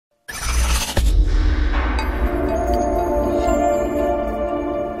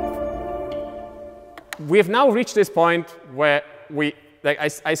we have now reached this point where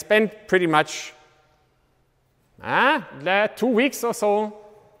I spent pretty much 2 weeks or so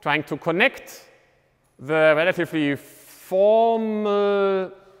trying to connect the relatively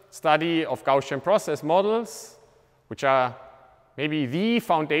formal study of Gaussian process models, which are maybe the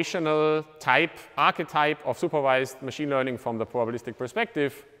foundational archetype of supervised machine learning from the probabilistic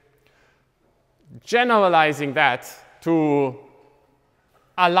perspective, generalizing that to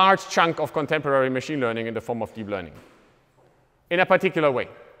a large chunk of contemporary machine learning in the form of deep learning in a particular way.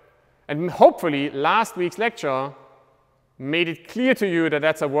 And hopefully, last week's lecture made it clear to you that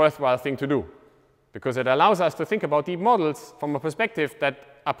that's a worthwhile thing to do, because it allows us to think about deep models from a perspective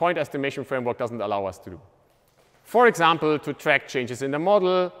that a point estimation framework doesn't allow us to do. For example, to track changes in the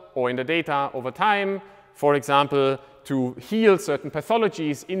model or in the data over time. For example, to heal certain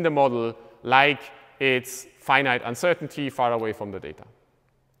pathologies in the model, like its finite uncertainty far away from the data.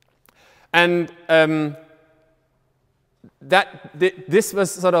 And this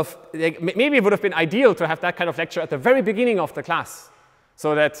was sort of, maybe it would have been ideal to have that kind of lecture at the very beginning of the class,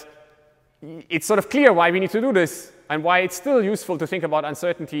 so that it's sort of clear why we need to do this and why it's still useful to think about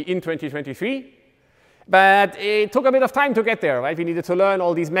uncertainty in 2023. But it took a bit of time to get there, right? We needed to learn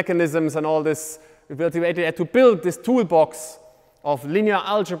all these mechanisms and all this. We had to build this toolbox of linear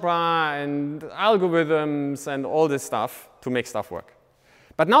algebra and algorithms and all this stuff to make stuff work.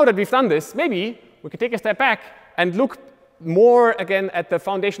 But now that we've done this, maybe we could take a step back and look more again at the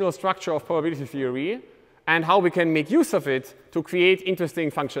foundational structure of probability theory and how we can make use of it to create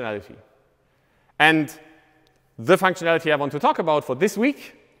interesting functionality. And the functionality I want to talk about for this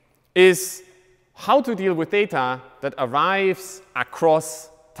week is how to deal with data that arrives across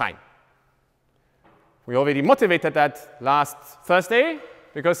time. We already motivated that last Thursday,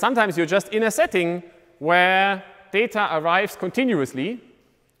 because sometimes you're just in a setting where data arrives continuously,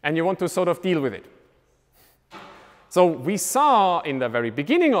 and you want to sort of deal with it. So we saw in the very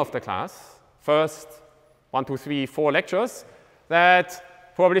beginning of the class, first 1, 2, 3, 4 lectures,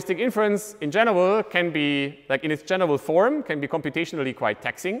 that probabilistic inference in general can be, like in its general form, can be computationally quite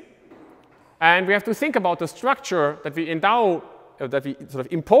taxing. And we have to think about the structure that we endow, that we sort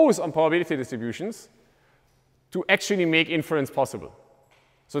of impose on probability distributions to actually make inference possible.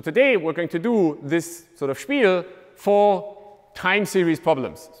 So today we're going to do this sort of spiel for time series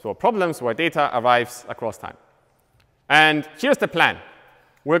problems, so problems where data arrives across time. And here's the plan.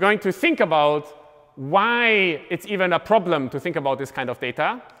 We're going to think about why it's even a problem to think about this kind of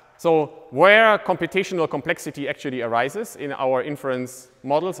data. So where computational complexity actually arises in our inference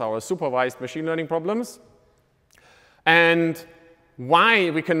models, our supervised machine learning problems, and why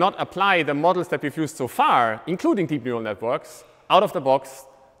we cannot apply the models that we've used so far, including deep neural networks, out of the box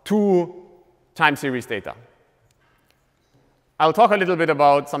to time series data. I'll talk a little bit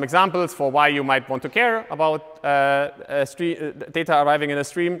about some examples for why you might want to care about data arriving in a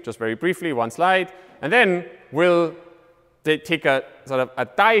stream, just very briefly, one slide. And then we'll take a sort of a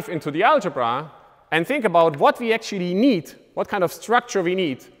dive into the algebra and think about what we actually need, what kind of structure we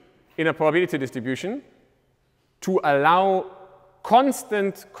need in a probability distribution to allow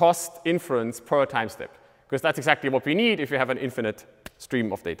constant cost inference per time step, because that's exactly what we need if we have an infinite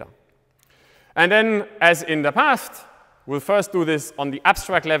stream of data. And then, as in the past, we'll first do this on the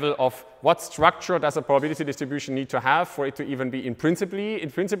abstract level of what structure does a probability distribution need to have for it to even be in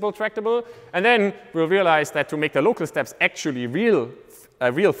principle tractable. And then we'll realize that to make the local steps actually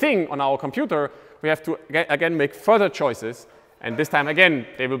a real thing on our computer, we have to, again, make further choices. And this time, again,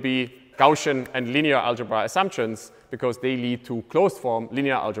 they will be Gaussian and linear algebra assumptions, because they lead to closed-form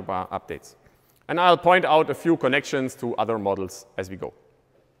linear algebra updates. And I'll point out a few connections to other models as we go.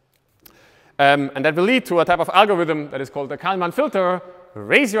 And that will lead to a type of algorithm that is called the Kalman filter.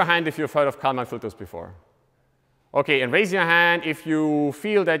 Raise your hand if you've heard of Kalman filters before. OK, and raise your hand if you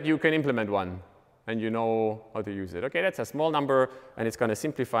feel that you can implement one and you know how to use it. OK, that's a small number, and it's going to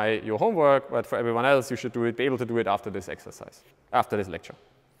simplify your homework. But for everyone else, you should be able to do it after this exercise, after this lecture.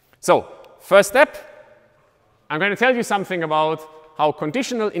 So first step, I'm going to tell you something about how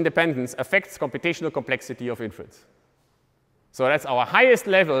conditional independence affects computational complexity of inference. So that's our highest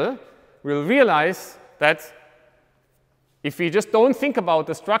level. We'll realize that if we just don't think about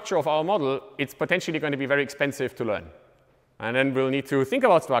the structure of our model, it's potentially going to be very expensive to learn. And then we'll need to think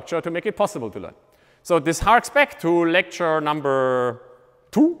about structure to make it possible to learn. So this harks back to lecture number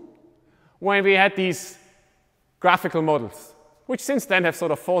 2, when we had these graphical models, which since then have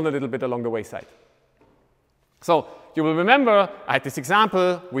sort of fallen a little bit along the wayside. So you will remember I had this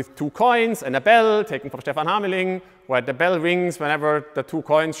example with 2 coins and a bell taken from Stefan Hameling, where the bell rings whenever the 2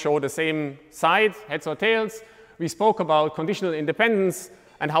 coins show the same side, heads or tails. We spoke about conditional independence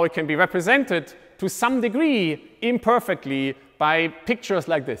and how it can be represented to some degree imperfectly by pictures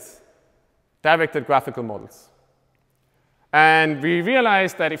like this, directed graphical models. And we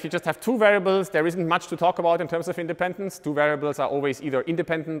realized that if you just have two variables, there isn't much to talk about in terms of independence. Two variables are always either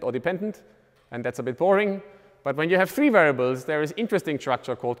independent or dependent, and that's a bit boring. But when you have three variables, there is interesting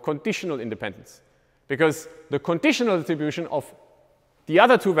structure called conditional independence, because the conditional distribution of the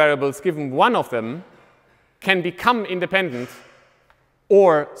other two variables, given one of them, can become independent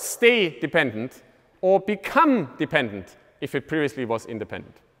or stay dependent or become dependent if it previously was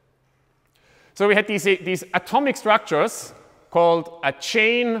independent. So we had these atomic structures called a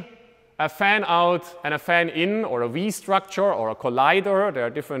chain, a fan-out, and a fan-in, or a V-structure, or a collider. There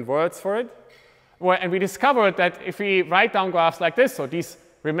are different words for it. And we discovered that if we write down graphs like this, so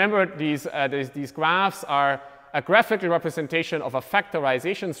remember these graphs are a graphical representation of a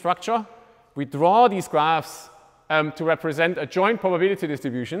factorization structure. We draw these graphs to represent a joint probability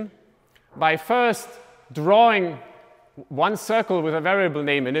distribution by first drawing one circle with a variable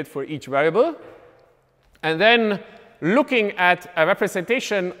name in it for each variable, and then looking at a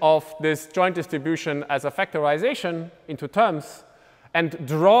representation of this joint distribution as a factorization into terms, and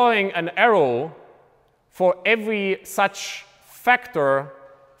drawing an arrow for every such factor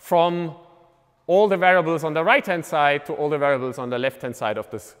from all the variables on the right-hand side to all the variables on the left-hand side of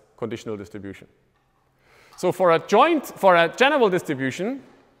this conditional distribution. So for a general distribution,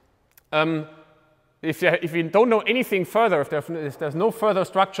 if we don't know anything further, if there's no further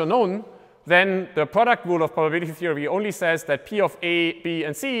structure known, then the product rule of probability theory only says that P of A, B,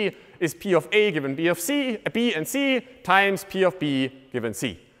 and C is P of A given B and C times P of B given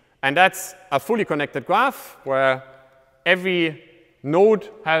C. And that's a fully connected graph where every node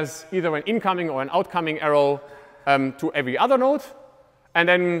has either an incoming or an outcoming arrow to every other node. And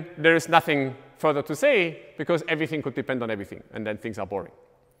then there is nothing further to say because everything could depend on everything, and then things are boring.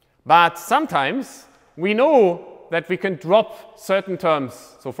 But sometimes we know that we can drop certain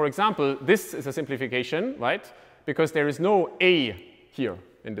terms. So for example, this is a simplification, right? Because there is no A here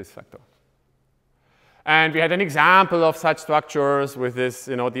in this factor. And we had an example of such structures with this,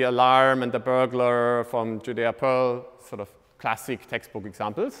 the alarm and the burglar from Judea Pearl, sort of classic textbook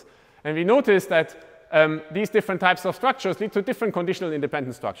examples. And we noticed that these different types of structures lead to different conditional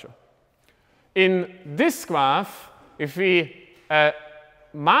independent structure. In this graph, if we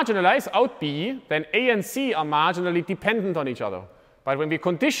marginalize out B, then A and C are marginally dependent on each other. But when we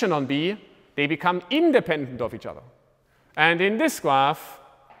condition on B, they become independent of each other. And in this graph,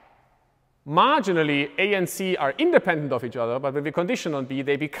 marginally A and C are independent of each other, but when we condition on B,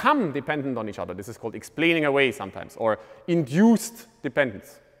 they become dependent on each other. This is called explaining away sometimes, or induced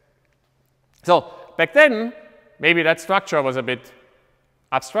dependence. So back then, maybe that structure was a bit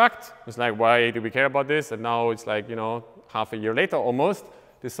abstract. It's like, why do we care about this? And now it's like, half a year later almost,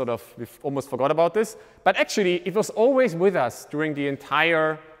 we've almost forgot about this. But actually, it was always with us during the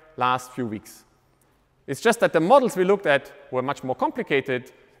entire last few weeks. It's just that the models we looked at were much more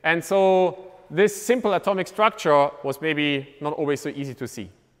complicated. And so this simple atomic structure was maybe not always so easy to see.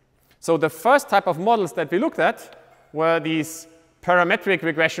 So the first type of models that we looked at were these parametric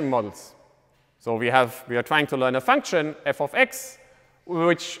regression models. So we are trying to learn a function, f of x,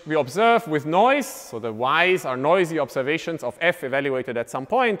 which we observe with noise. So the y's are noisy observations of f evaluated at some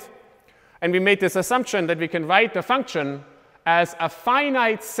point. And we made this assumption that we can write the function as a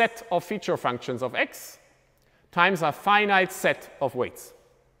finite set of feature functions of x times a finite set of weights.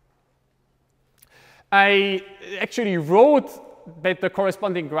 I actually wrote the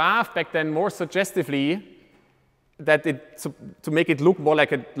corresponding graph back then more suggestively that to make it look more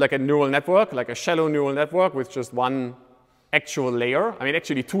like a neural network, like a shallow neural network with just one actual layer. I mean,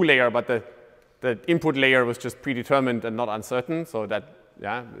 actually two layer, but the input layer was just predetermined and not uncertain. So that,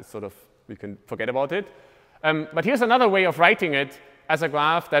 yeah, it's sort of, we can forget about it. But here's another way of writing it as a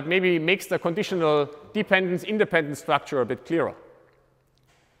graph that maybe makes the conditional dependence-independent structure a bit clearer.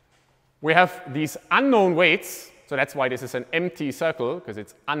 We have these unknown weights. So that's why this is an empty circle, because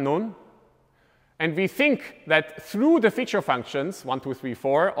it's unknown. And we think that through the feature functions, 1, 2, 3,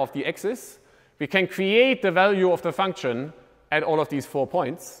 4 of the x's, we can create the value of the function at all of these 4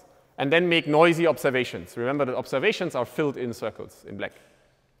 points, and then make noisy observations. Remember that observations are filled in circles in black.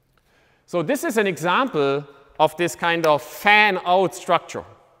 So this is an example of this kind of fan-out structure.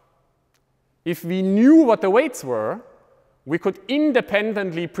 If we knew what the weights were, we could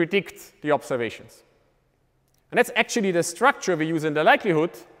independently predict the observations. And that's actually the structure we use in the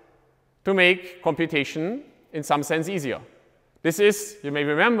likelihood to make computation in some sense easier. This is, you may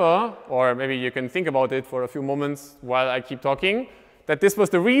remember, or maybe you can think about it for a few moments while I keep talking, that this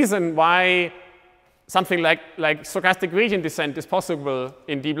was the reason why something like stochastic gradient descent is possible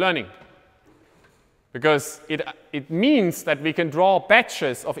in deep learning. because it means that we can draw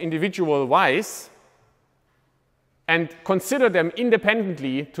batches of individual y's and consider them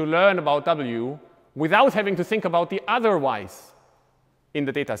independently to learn about w without having to think about the other y's in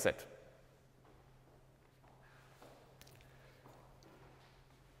the data set.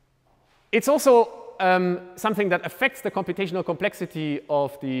 It's also something that affects the computational complexity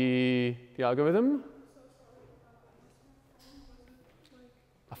of the algorithm.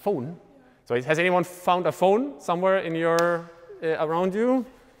 A phone? So has anyone found a phone somewhere in your around you?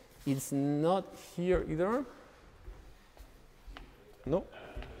 It's not here either. No.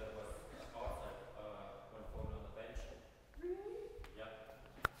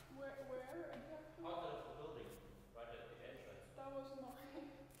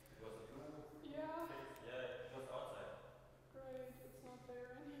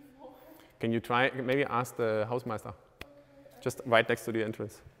 Can you try, maybe ask the Hausmeister? Just right next to the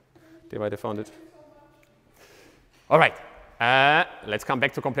entrance. They might have found it. All right. Let's come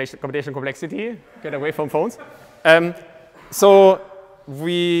back to computational complexity. Get away from phones. So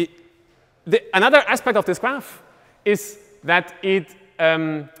another aspect of this graph is that it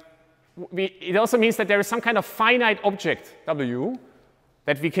also means that there is some kind of finite object, W,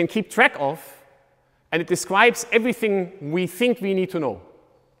 that we can keep track of, and it describes everything we think we need to know.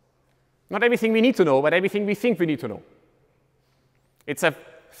 Not everything we need to know, but everything we think we need to know. It's a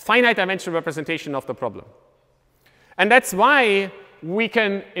finite dimensional representation of the problem. And that's why we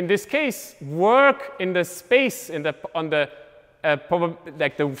can, in this case, work in the space on the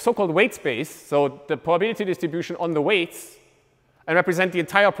so-called weight space, so the probability distribution on the weights, and represent the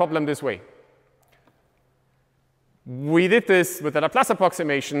entire problem this way. We did this with the Laplace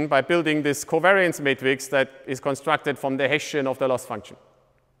approximation by building this covariance matrix that is constructed from the Hessian of the loss function.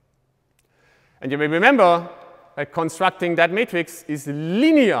 And you may remember that constructing that matrix is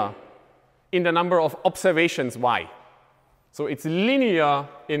linear in the number of observations y. So it's linear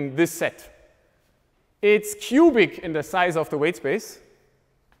in this set. It's cubic in the size of the weight space,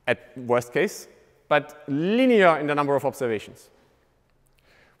 at worst case, but linear in the number of observations.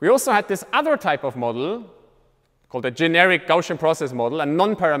 We also had this other type of model called a generic Gaussian process model, a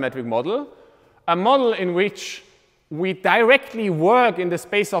non-parametric model, a model in which we directly work in the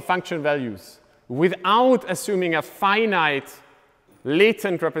space of function values without assuming a finite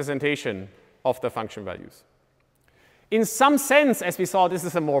latent representation of the function values. In some sense, as we saw, this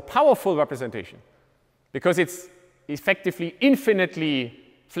is a more powerful representation because it's effectively infinitely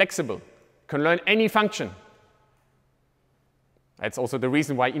flexible. You can learn any function. That's also the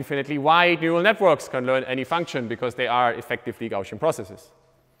reason why infinitely wide neural networks can learn any function, because they are effectively Gaussian processes.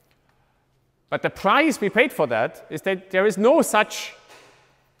 But the price we paid for that is that there is no such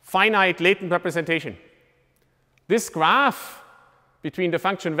finite latent representation. This graph between the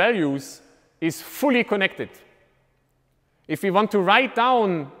function values is fully connected. If we want to write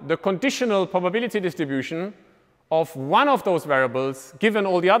down the conditional probability distribution of one of those variables given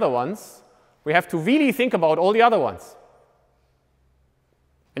all the other ones, we have to really think about all the other ones.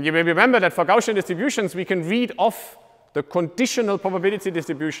 And you may remember that for Gaussian distributions, we can read off the conditional probability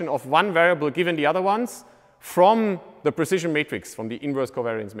distribution of one variable given the other ones from the precision matrix, from the inverse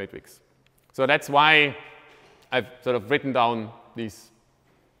covariance matrix. So that's why I've sort of written down these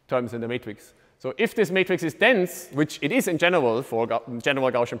terms in the matrix. So if this matrix is dense, which it is in general for general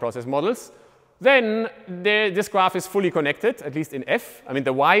Gaussian process models, then this graph is fully connected, at least in F. I mean,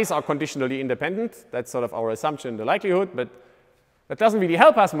 the y's are conditionally independent. That's sort of our assumption, the likelihood. But that doesn't really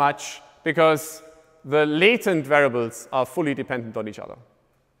help us much because the latent variables are fully dependent on each other.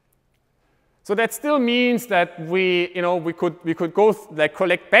 So that still means that we could go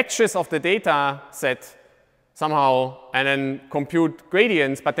collect batches of the data set somehow and then compute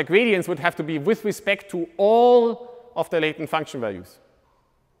gradients, but the gradients would have to be with respect to all of the latent function values.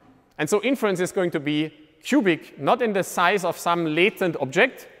 And so inference is going to be cubic, not in the size of some latent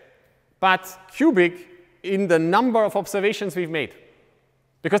object, but cubic in the number of observations we've made,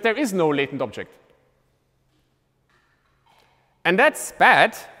 because there is no latent object. And that's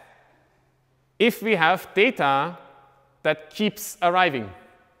bad if we have data that keeps arriving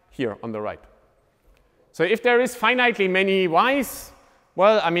here on the right. So if there is finitely many y's,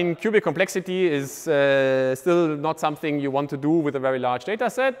 well, I mean, cubic complexity is still not something you want to do with a very large data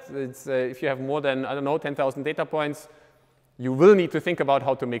set. It's, if you have more than, I don't know, 10,000 data points, you will need to think about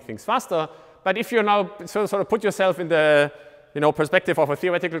how to make things faster. But if you now sort of put yourself in the perspective of a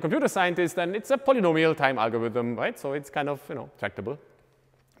theoretical computer scientist, then it's a polynomial time algorithm, right? So it's kind of tractable.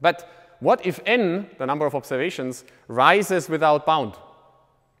 But what if n, the number of observations, rises without bound?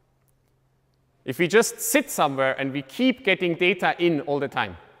 If we just sit somewhere and we keep getting data in all the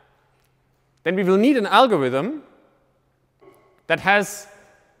time, then we will need an algorithm that has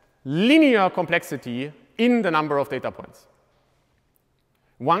linear complexity in the number of data points.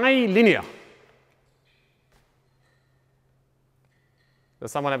 Why linear?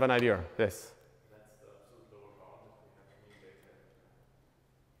 Does someone have an idea? Yes.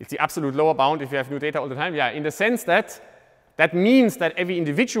 It's the absolute lower bound if you have new data all the time. Yeah, in the sense that that means that every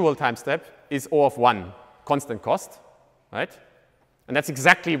individual time step is O of 1, constant cost, right? And that's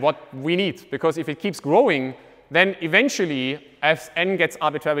exactly what we need, because if it keeps growing, then eventually, as n gets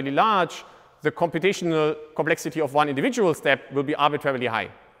arbitrarily large, the computational complexity of one individual step will be arbitrarily high.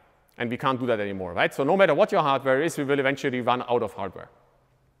 And we can't do that anymore, right? So no matter what your hardware is, we will eventually run out of hardware.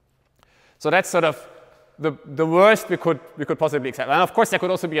 So that's sort of the worst we could possibly accept. And of course, there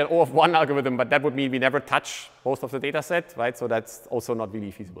could also be an O of 1 algorithm, but that would mean we never touch most of the data set, right? So that's also not really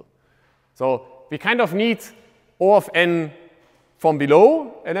feasible. So we kind of need O of n from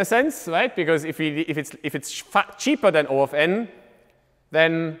below, in a sense, right? Because if it's cheaper than O of n,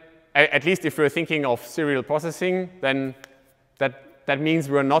 then at least if we're thinking of serial processing, then that means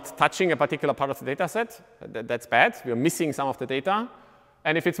we're not touching a particular part of the data set. That's bad. We're missing some of the data.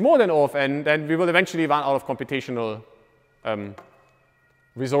 And if it's more than O of n, then we will eventually run out of computational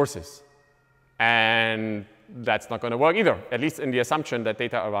resources. And that's not going to work either, at least in the assumption that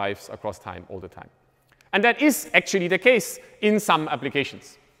data arrives across time all the time. And that is actually the case in some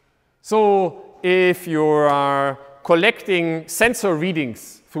applications. So if you are collecting sensor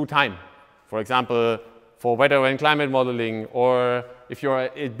readings through time, for example, for weather and climate modeling, or if you're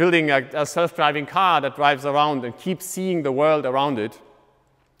building a self-driving car that drives around and keeps seeing the world around it,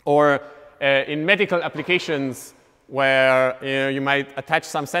 or in medical applications where you might attach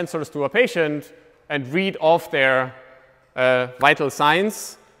some sensors to a patient and read off their vital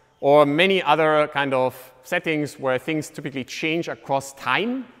signs, or many other kind of settings where things typically change across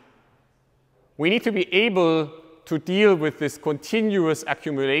time, we need to be able to deal with this continuous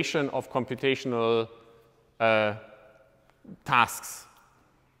accumulation of computational tasks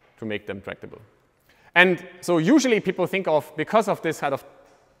to make them tractable. And so usually people think of, because of this kind of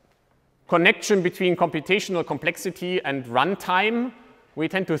connection between computational complexity and runtime, we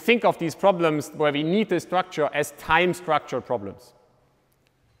tend to think of these problems where we need this structure as time-structured problems.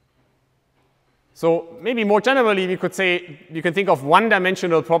 So maybe more generally, we could say you can think of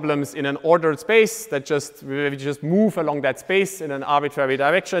one-dimensional problems in an ordered space that we just move along that space in an arbitrary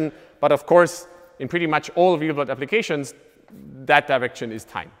direction. But of course, in pretty much all real-world applications, that direction is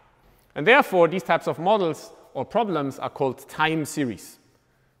time. And therefore, these types of models or problems are called time series.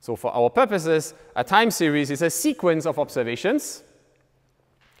 So for our purposes, a time series is a sequence of observations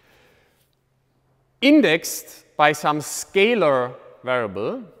indexed by some scalar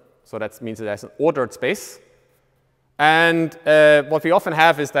variable. So that means it has an ordered space. And what we often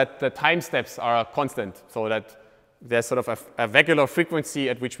have is that the time steps are constant, so that there's sort of a regular frequency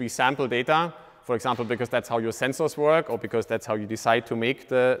at which we sample data, for example, because that's how your sensors work, or because that's how you decide to make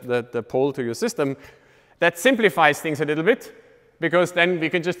the poll to your system. That simplifies things a little bit, because then we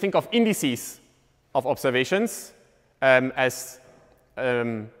can just think of indices of observations as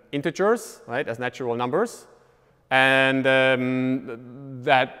integers, right, as natural numbers. And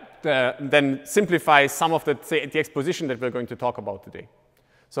that then simplifies some of the exposition that we're going to talk about today.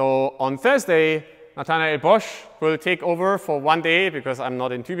 So on Thursday, Nathanael Bosch will take over for one day, because I'm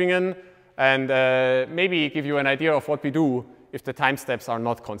not in Tübingen, and maybe give you an idea of what we do if the time steps are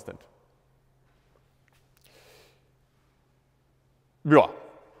not constant. Yeah.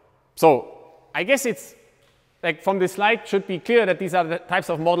 So I guess it's, like, from this slide should be clear that these are the types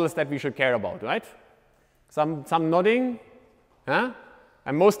of models that we should care about, right? Some nodding, huh?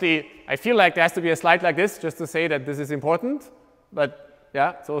 And mostly, I feel like there has to be a slide like this just to say that this is important. But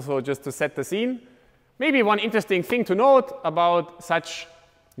yeah, it's also just to set the scene. Maybe one interesting thing to note about such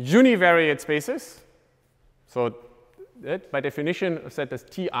univariate spaces. So that, by definition, set as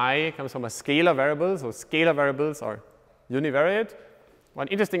Ti comes from a scalar variable. So scalar variables are univariate. One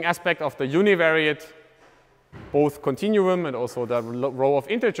interesting aspect of the univariate, both continuum and also the row of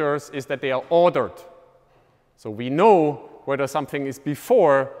integers, is that they are ordered. So we know whether something is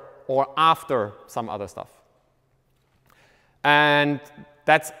before or after some other stuff. And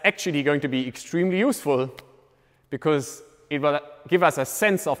that's actually going to be extremely useful, because it will give us a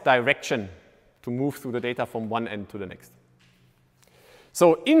sense of direction to move through the data from one end to the next.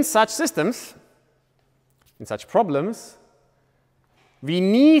 So in such systems, in such problems, we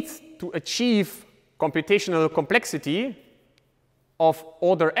need to achieve computational complexity of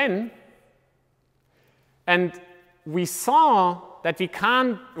order n. And we saw that we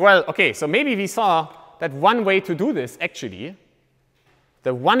can't, well, okay, so maybe we saw that one way to do this, actually,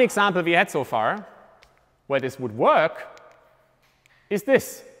 The one example we had so far where this would work is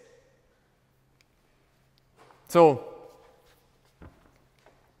this. So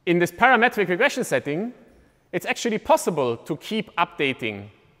in this parametric regression setting, it's actually possible to keep updating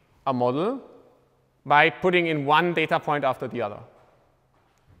a model by putting in one data point after the other.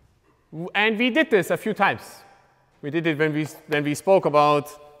 And we did this a few times. We did it when we spoke about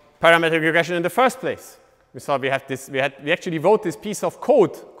parametric regression in the first place. We saw we actually wrote this piece of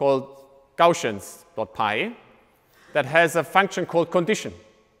code called Gaussians.py that has a function called condition,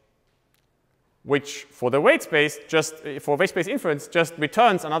 which for the weight space, for weight space inference, just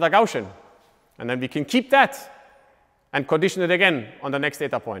returns another Gaussian. And then we can keep that and condition it again on the next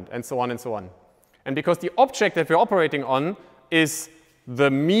data point, and so on and so on. And because the object that we're operating on is the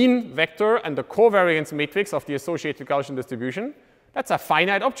mean vector and the covariance matrix of the associated Gaussian distribution, that's a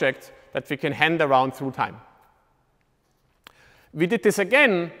finite object that we can hand around through time. We did this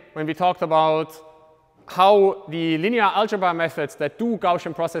again when we talked about how the linear algebra methods that do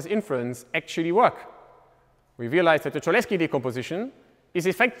Gaussian process inference actually work. We realized that the Cholesky decomposition is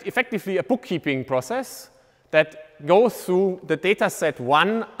effectively a bookkeeping process that goes through the data set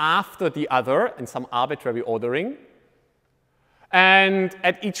one after the other in some arbitrary ordering, and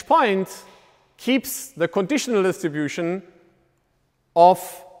at each point keeps the conditional distribution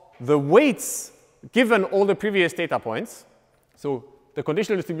of the weights given all the previous data points. So the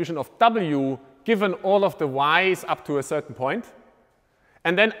conditional distribution of W given all of the y's up to a certain point,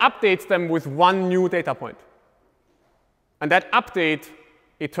 and then updates them with one new data point. And that update,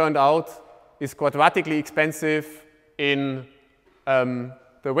 it turned out, is quadratically expensive in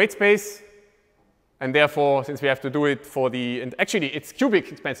the weight space. And therefore, since we have to do it for the, and actually it's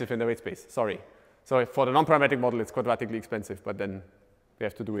cubic expensive in the weight space, sorry. So for the non-parametric model, it's quadratically expensive, but then we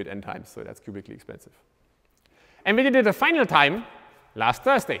have to do it n times, so that's cubically expensive. And we did it a final time last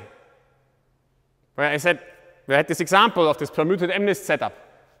Thursday, where I said, we had this example of this permuted MNIST setup.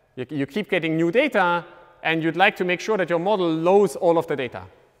 You keep getting new data, and you'd like to make sure that your model loads all of the data.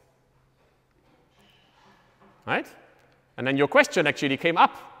 Right? And then your question actually came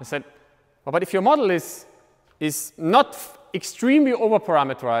up. I said, well, but if your model is not extremely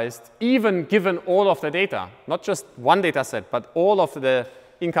overparameterized, even given all of the data, not just one data set, but all of the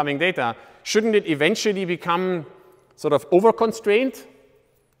incoming data, shouldn't it eventually become sort of overconstrained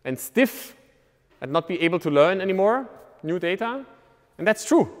and stiff and not be able to learn anymore new data? And that's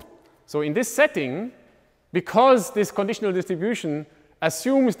true. So in this setting, because this conditional distribution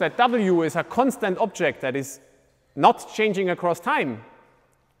assumes that W is a constant object that is not changing across time,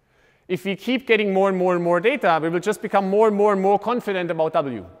 if we keep getting more and more and more data, we will just become more and more confident about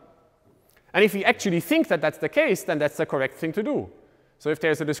W. And if we actually think that that's the case, then that's the correct thing to do. So if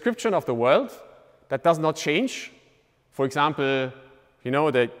there's a description of the world that does not change, for example, you know,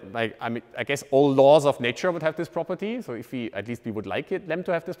 I guess all laws of nature would have this property. So if at least we would like them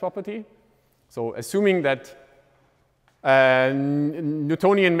to have this property. So assuming that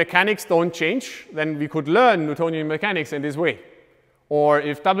Newtonian mechanics don't change, then we could learn Newtonian mechanics in this way. Or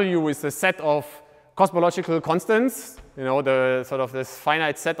if W is a set of cosmological constants, you know, the sort of this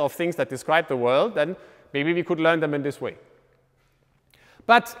finite set of things that describe the world, then maybe we could learn them in this way.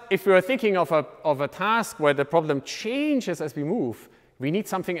 But if we are thinking of a task where the problem changes as we move, we need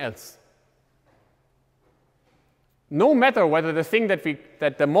something else. No matter whether the thing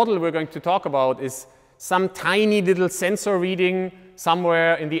that the model we're going to talk about is some tiny little sensor reading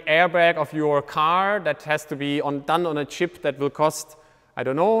somewhere in the airbag of your car that has to be done on a chip that will cost, I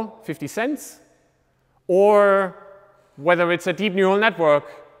don't know, 50 cents, or whether it's a deep neural network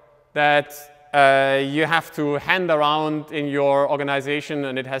that you have to hand around in your organization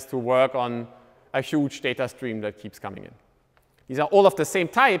and it has to work on a huge data stream that keeps coming in. These are all of the same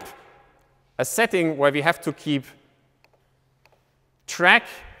type, a setting where we have to keep track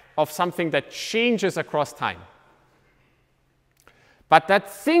of something that changes across time. But that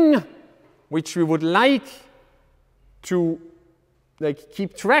thing which we would like to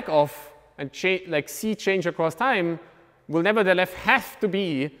keep track of and see change across time will nevertheless have to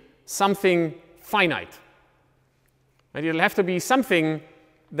be something finite. And it'll have to be something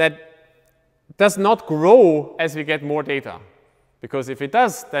that does not grow as we get more data. Because if it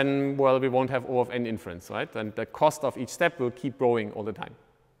does, then, well, we won't have O of n inference, right? And the cost of each step will keep growing all the time.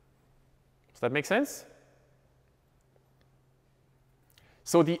 Does that make sense?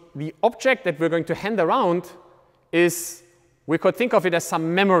 So the object that we're going to hand around is, we could think of it as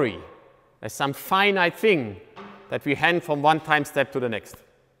some memory, as some finite thing that we hand from one time step to the next.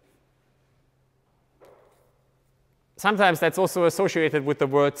 Sometimes that's also associated with the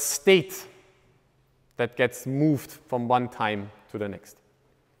word state that gets moved from one time to the next.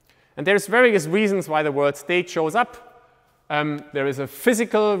 And there's various reasons why the word state shows up. There is a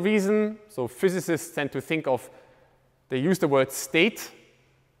physical reason. So physicists tend to think of, they use the word state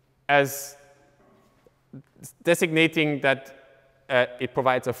as designating that it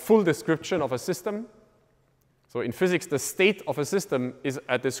provides a full description of a system. So in physics, the state of a system is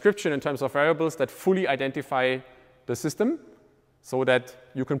a description in terms of variables that fully identify the system so that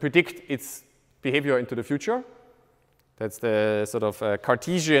you can predict its behavior into the future. That's the sort of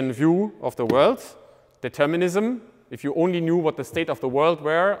Cartesian view of the world. Determinism, if you only knew what the state of the world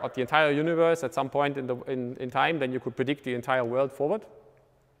were, of the entire universe at some point in time, then you could predict the entire world forward.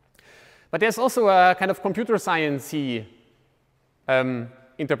 But there's also a kind of computer science-y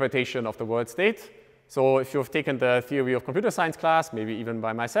interpretation of the word state. So if you've taken the theory of computer science class, maybe even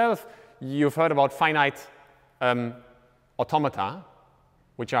by myself, you've heard about finite automata,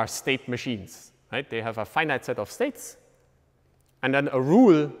 which are state machines, right? They have a finite set of states, and then a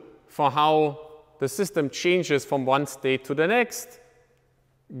rule for how the system changes from one state to the next,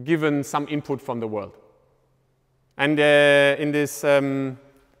 given some input from the world. And in this,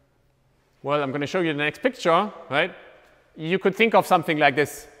 well, I'm going to show you the next picture, right? You could think of something like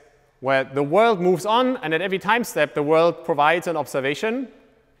this, where the world moves on, and at every time step, the world provides an observation,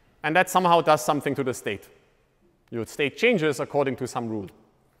 and that somehow does something to the state. Your state changes according to some rule.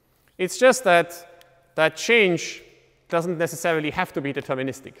 It's just that that change doesn't necessarily have to be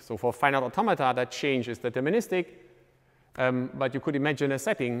deterministic. So for finite automata, that change is deterministic, but you could imagine a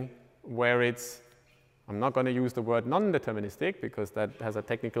setting where it's, I'm not going to use the word non-deterministic, because that has a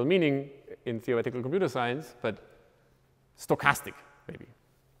technical meaning in theoretical computer science, but stochastic, maybe.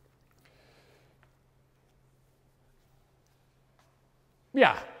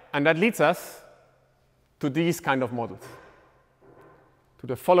 Yeah, and that leads us to these kind of models, to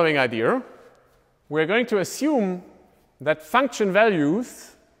the following idea. We're going to assume that function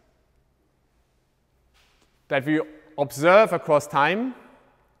values that we observe across time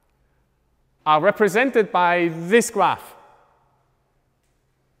are represented by this graph.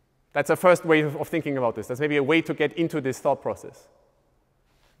 That's a first way of thinking about this. That's maybe a way to get into this thought process.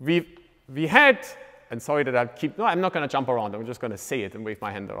 We had, and sorry that I keep, no, I'm not going to jump around. I'm just going to say it and wave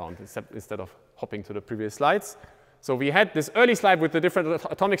my hand around instead of hopping to the previous slides. So we had this early slide with the different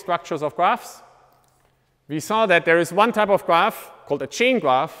atomic structures of graphs. We saw that there is one type of graph called a chain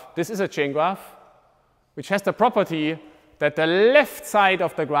graph. This is a chain graph, which has the property that the left side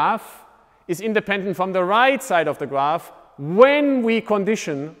of the graph is independent from the right side of the graph when we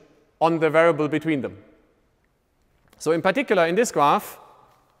condition on the variable between them. So in particular, in this graph,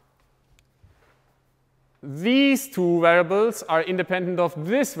 these two variables are independent of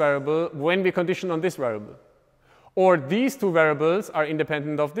this variable when we condition on this variable. Or these two variables are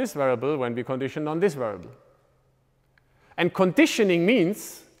independent of this variable when we condition on this variable. And conditioning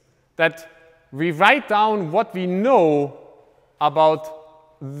means that we write down what we know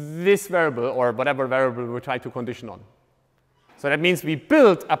about this variable or whatever variable we try to condition on. So that means we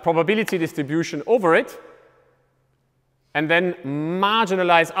build a probability distribution over it and then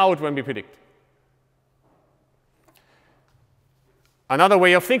marginalize out when we predict. Another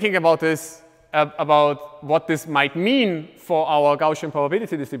way of thinking about this, about what this might mean for our Gaussian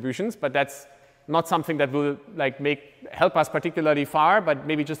probability distributions, but that's not something that will help us particularly far, but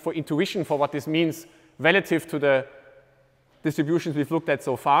maybe just for intuition for what this means relative to the distributions we've looked at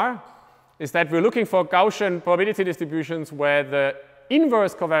so far, is that we're looking for Gaussian probability distributions where the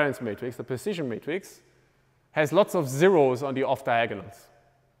inverse covariance matrix, the precision matrix, has lots of zeros on the off diagonals.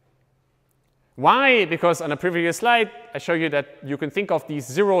 Why? Because on a previous slide, I show you that you can think of these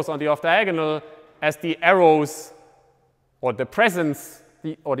zeros on the off diagonal as the arrows or the presence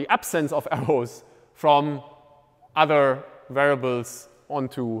or the absence of arrows from other variables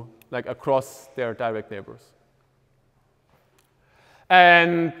onto, across their direct neighbors.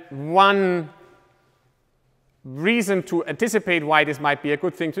 And one reason to anticipate why this might be a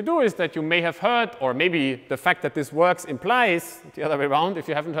good thing to do is that you may have heard, or maybe the fact that this works implies, the other way around, if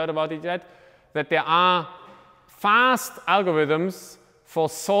you haven't heard about it yet, that there are fast algorithms for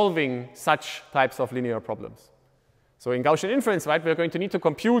solving such types of linear problems. So in Gaussian inference, right, we're going to need to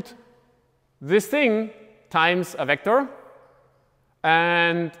compute this thing times a vector.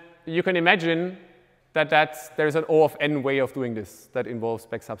 And you can imagine that there's an O of n way of doing this that involves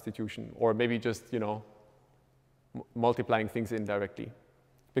back substitution, or maybe just multiplying things indirectly.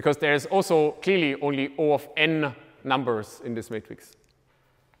 Because there's also clearly only O of n numbers in this matrix.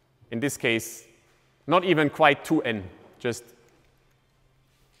 In this case, not even quite 2n, just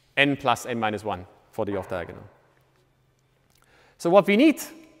n plus n minus 1 for the off-diagonal. So what we need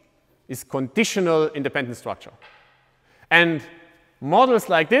is conditional independent structure. And Models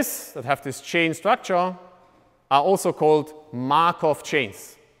like this, that have this chain structure, are also called Markov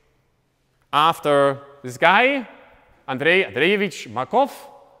chains. After this guy, Andreyevich Markov,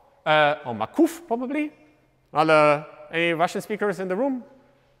 or Markov probably. Any Russian speakers in the room?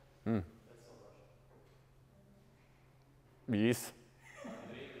 Yes.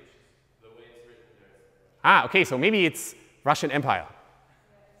 Ah, okay, so maybe it's Russian Empire.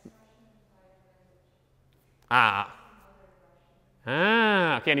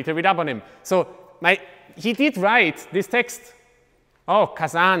 Okay, I need to read up on him. So he did write this text. Oh,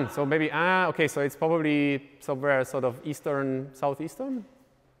 Kazan. So maybe, okay, so it's probably somewhere sort of eastern, southeastern.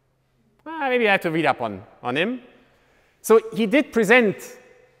 Maybe I have to read up on him. So he did present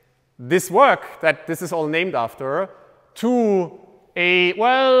this work that this is all named after to a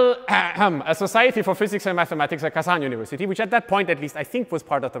Society for Physics and Mathematics at Kazan University, which at that point at least I think was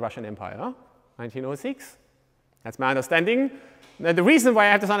part of the Russian Empire, 1906. That's my understanding. Now, the reason why I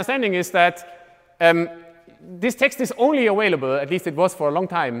have this understanding is that this text is only available, at least it was for a long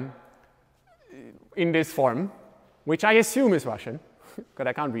time, in this form, which I assume is Russian, because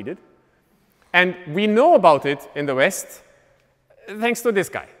I can't read it. And we know about it in the West thanks to this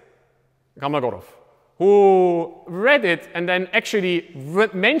guy, Kolmogorov, who read it and then actually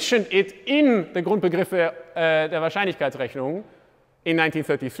mentioned it in the Grundbegriffe der Wahrscheinlichkeitsrechnung in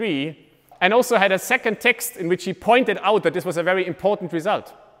 1933, and also had a second text in which he pointed out that this was a very important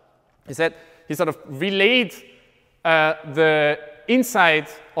result. He said he sort of relayed the insight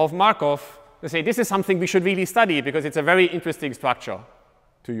of Markov to say this is something we should really study because it's a very interesting structure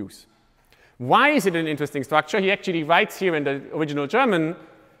to use. Why is it an interesting structure? He actually writes here in the original German,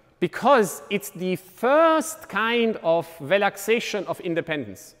 because it's the first kind of relaxation of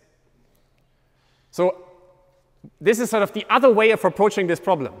independence. So this is sort of the other way of approaching this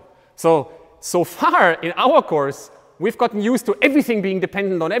problem. So far in our course, we've gotten used to everything being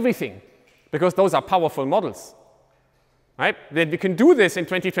dependent on everything, because those are powerful models. Right? Then we can do this in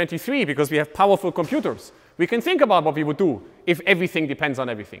 2023 because we have powerful computers. We can think about what we would do if everything depends on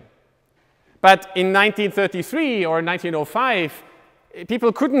everything. But in 1933 or 1905,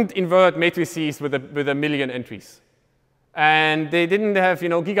 people couldn't invert matrices with a million entries. And they didn't have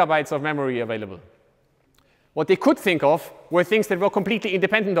gigabytes of memory available. What they could think of were things that were completely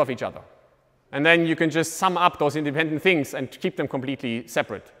independent of each other. And then you can just sum up those independent things and keep them completely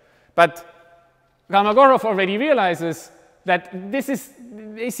separate. But Kolmogorov already realizes that this is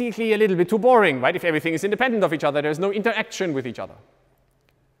basically a little bit too boring, right? If everything is independent of each other, there's no interaction with each other.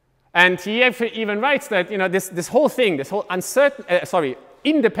 And he even writes that this whole thing, this whole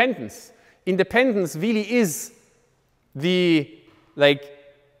independence really is der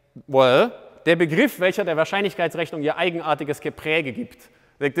Begriff, welcher der Wahrscheinlichkeitsrechnung ihr eigenartiges Gepräge gibt.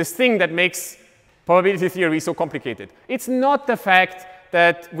 Like this thing that makes probability theory so complicated. It's not the fact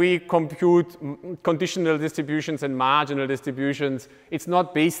that we compute conditional distributions and marginal distributions. It's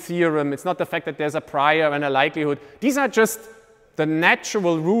not Bayes' theorem. It's not the fact that there's a prior and a likelihood. These are just the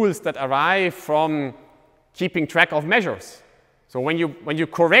natural rules that arrive from keeping track of measures. So when you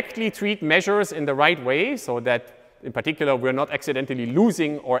correctly treat measures in the right way, so that in particular we're not accidentally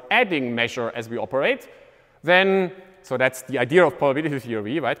losing or adding measure as we operate, then, so that's the idea of probability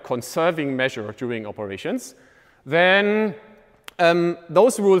theory, right? Conserving measure during operations, then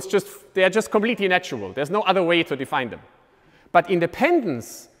those rules they are just completely natural. There's no other way to define them. But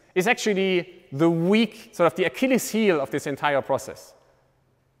independence is actually the weak, sort of the Achilles heel of this entire process.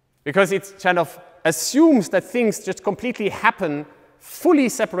 Because it kind of assumes that things just completely happen fully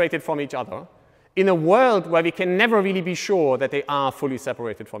separated from each other in a world where we can never really be sure that they are fully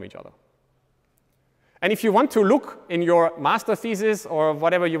separated from each other. And if you want to look in your master thesis or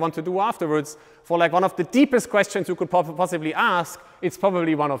whatever you want to do afterwards for like one of the deepest questions you could possibly ask, it's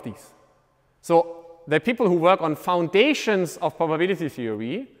probably one of these. So the people who work on foundations of probability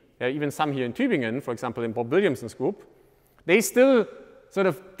theory, even some here in Tübingen, for example, in Bob Williamson's group, they still sort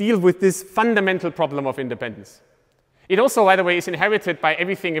of deal with this fundamental problem of independence. It also, by the way, is inherited by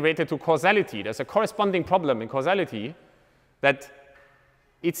everything related to causality. There's a corresponding problem in causality that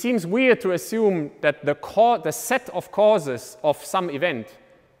it seems weird to assume that the set of causes of some event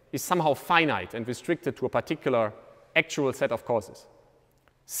is somehow finite and restricted to a particular actual set of causes.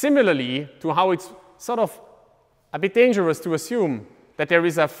 Similarly to how it's sort of a bit dangerous to assume that there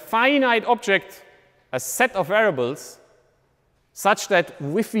is a finite object, a set of variables, such that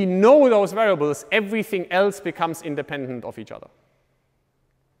if we know those variables, everything else becomes independent of each other.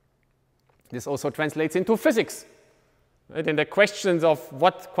 This also translates into physics. Right? In the questions of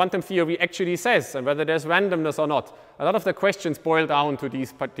what quantum theory actually says and whether there's randomness or not, a lot of the questions boil down to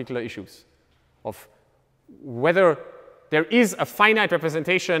these particular issues of whether there is a finite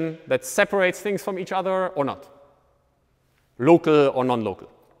representation that separates things from each other or not, local or non-local.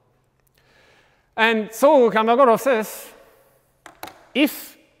 And so Kolmogorov says,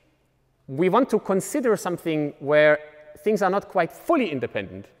 if we want to consider something where things are not quite fully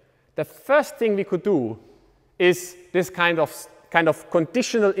independent, the first thing we could do is this kind of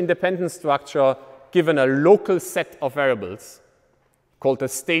conditional independence structure given a local set of variables called the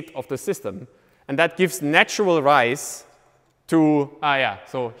state of the system. And that gives natural rise to,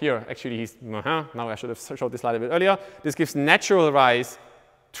 so here, actually, now I should have showed this slide a bit earlier. This gives natural rise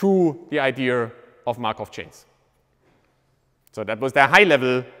to the idea of Markov chains. So that was the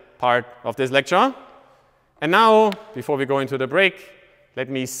high-level part of this lecture. And now, before we go into the break, let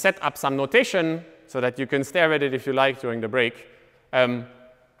me set up some notation so that you can stare at it if you like during the break.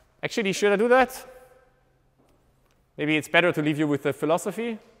 Actually, should I do that? Maybe it's better to leave you with the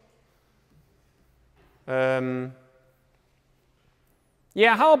philosophy.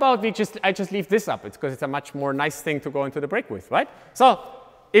 Yeah, how about I just leave this up? It's because it's a much more nice thing to go into the break with, right? So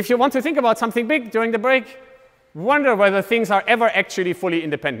if you want to think about something big during the break, wonder whether things are ever actually fully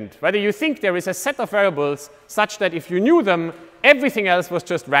independent, whether you think there is a set of variables such that if you knew them, everything else was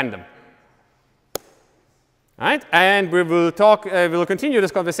just random. Right? And we will continue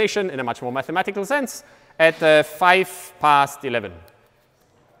this conversation in a much more mathematical sense at 11:05.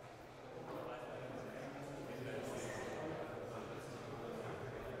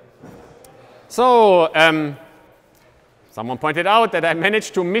 So someone pointed out that I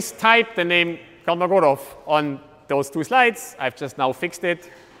managed to mistype the name Kolmogorov on those two slides. I've just now fixed it.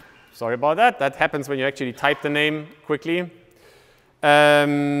 Sorry about that. That happens when you actually type the name quickly.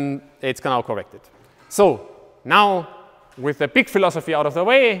 It's now corrected. So now, with the big philosophy out of the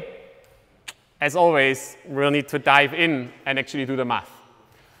way, as always, we'll need to dive in and actually do the math.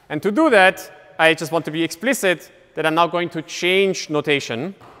 And to do that, I just want to be explicit that I'm now going to change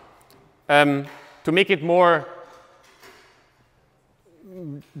notation to make it more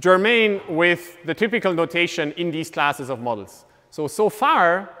germane with the typical notation in these classes of models. So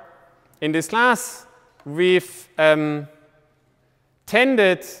far, in this class, we've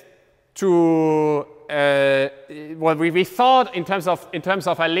tended to, we thought in terms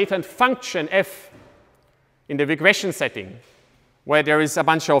of a latent function f in the regression setting, where there is a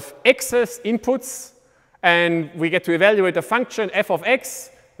bunch of x's, inputs, and we get to evaluate the function f of x,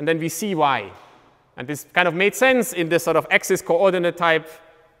 and then we see y. And this kind of made sense in this sort of axis coordinate type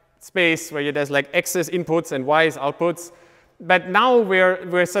space where there's like x's inputs and y's outputs. But now we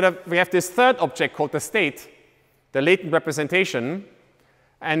have this third object called the state, the latent representation.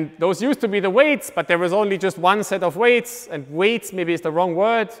 And those used to be the weights, but there was only just one set of weights, and weights maybe is the wrong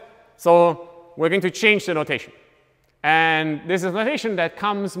word. So we're going to change the notation. And this is a notation that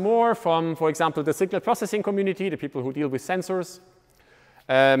comes more from, for example, the signal processing community, the people who deal with sensors,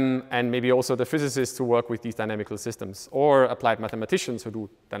 and maybe also the physicists who work with these dynamical systems, or applied mathematicians who do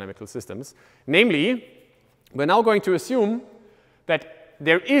dynamical systems. Namely, we're now going to assume that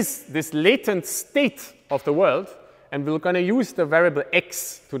there is this latent state of the world, and we're going to use the variable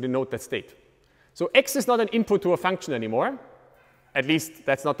x to denote that state. So x is not an input to a function anymore. At least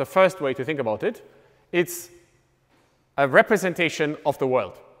that's not the first way to think about it. It's a representation of the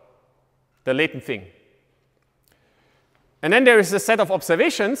world, the latent thing. And then there is a set of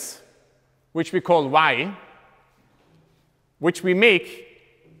observations, which we call y, which we make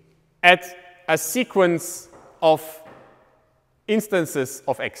at a sequence of instances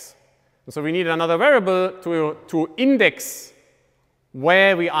of x. And so we need another variable to index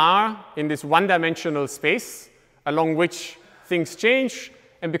where we are in this one-dimensional space along which things change.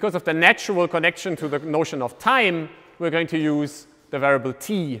 And because of the natural connection to the notion of time, we're going to use the variable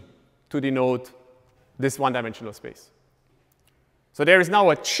t to denote this one-dimensional space. So there is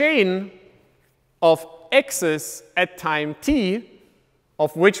now a chain of x's at time t,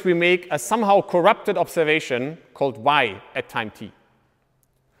 of which we make a somehow corrupted observation called y at time t.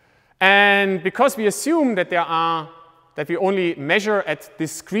 And because we assume that we only measure at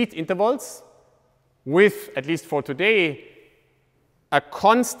discrete intervals with, at least for today, a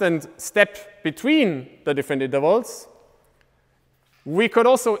constant step between the different intervals, we could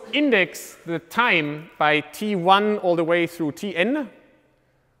also index the time by t1 all the way through tn.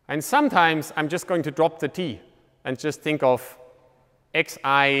 And sometimes I'm just going to drop the t and just think of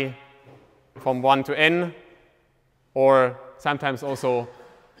xi from 1 to n, or sometimes also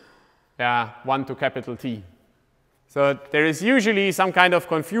 1 to capital T. So there is usually some kind of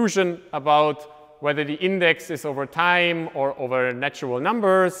confusion about whether the index is over time or over natural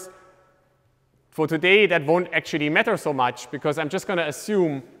numbers. For today, that won't actually matter so much, because I'm just going to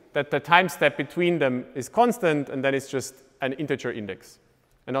assume that the time step between them is constant, and then it's just an integer index.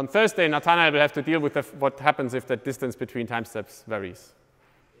 And on Thursday, Nathanael will have to deal with what happens if the distance between time steps varies.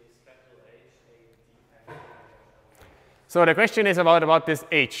 So the question is about this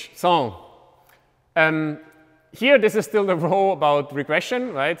h. So here, this is still the row about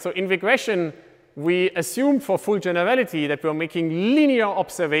regression, right? So in regression, we assume for full generality that we're making linear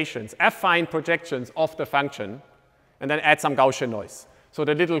observations, affine projections of the function, and then add some Gaussian noise. So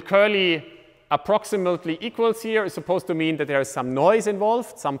the little curly approximately equals here is supposed to mean that there is some noise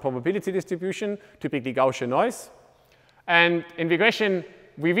involved, some probability distribution, typically Gaussian noise. And in regression,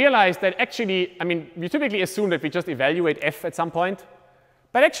 we realize that actually, I mean, we typically assume that we just evaluate f at some point.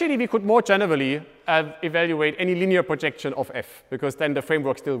 But actually, we could more generally evaluate any linear projection of f, because then the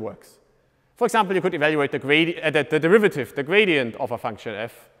framework still works. For example, you could evaluate the derivative, the gradient of a function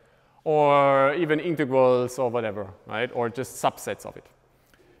f, or even integrals or whatever, right? Or just subsets of it.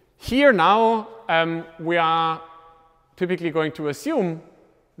 Here now, we are typically going to assume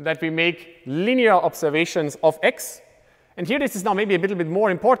that we make linear observations of x. And here, this is now maybe a little bit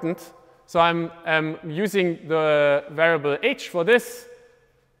more important. So I'm using the variable h for this,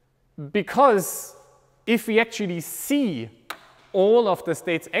 because if we actually see all of the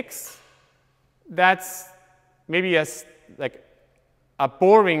states x, that's maybe like a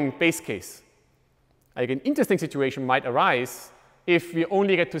boring base case. Like an interesting situation might arise if we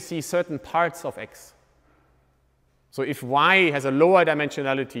only get to see certain parts of x. So if y has a lower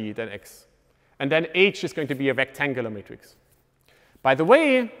dimensionality than x, and then h is going to be a rectangular matrix. By the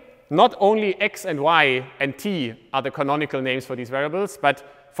way, not only x and y and t are the canonical names for these variables,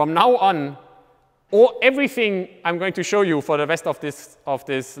 but from now on, everything I'm going to show you for the rest of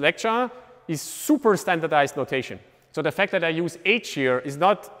this lecture is super standardized notation. So the fact that I use h here is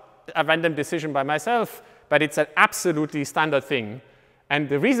not a random decision by myself, but it's an absolutely standard thing. And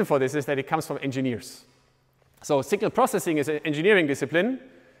the reason for this is that it comes from engineers. So signal processing is an engineering discipline,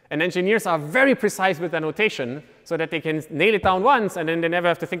 and engineers are very precise with their notation so that they can nail it down once, and then they never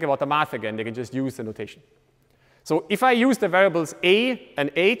have to think about the math again. They can just use the notation. So if I use the variables a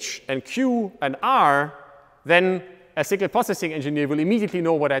and h and q and r, then a signal processing engineer will immediately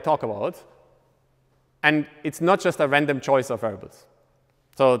know what I talk about. And it's not just a random choice of variables.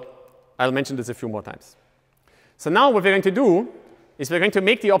 So I'll mention this a few more times. So now what we're going to do is we're going to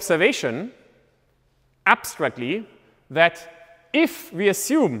make the observation abstractly that if we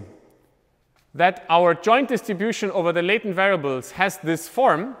assume that our joint distribution over the latent variables has this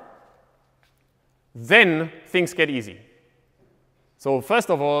form, then things get easy. So first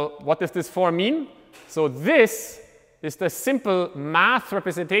of all, what does this form mean? So this is the simple math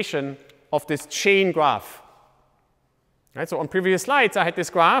representation of this chain graph. Right? So on previous slides, I had this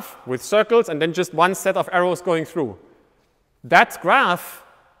graph with circles and then just one set of arrows going through. That graph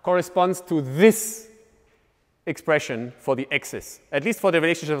corresponds to this expression for the x's, at least for the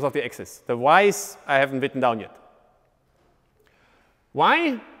relationships of the x's. The y's I haven't written down yet.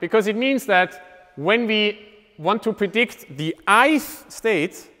 Why? Because it means that when we want to predict the ith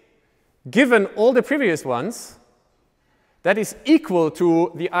state, given all the previous ones, that is equal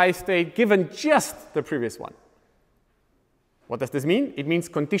to the ith state given just the previous one. What does this mean? It means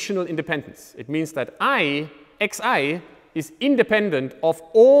conditional independence. It means that xi, is independent of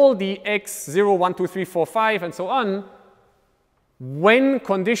all the x 0, 1, 2, 3, 4, 5, and so on, when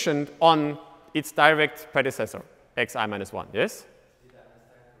conditioned on its direct predecessor, xi minus 1. Yes?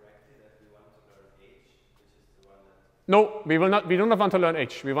 No, we do not want to learn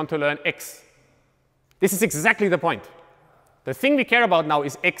h. We want to learn x. This is exactly the point. The thing we care about now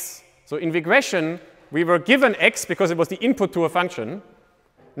is x. So in regression, we were given x because it was the input to a function.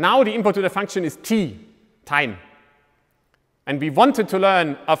 Now the input to the function is t, time. And we wanted to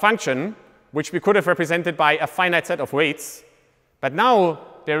learn a function which we could have represented by a finite set of weights. But now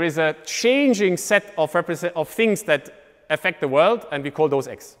there is a changing set of things that affect the world, and we call those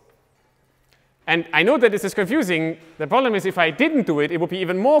x. And I know that this is confusing. The problem is if I didn't do it, it would be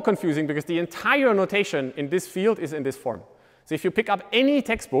even more confusing because the entire notation in this field is in this form. So if you pick up any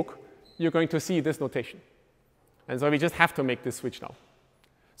textbook, you're going to see this notation. And so we just have to make this switch now.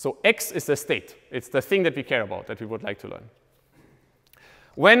 So x is the state. It's the thing that we care about, that we would like to learn.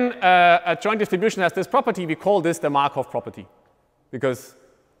 When a joint distribution has this property, we call this the Markov property, because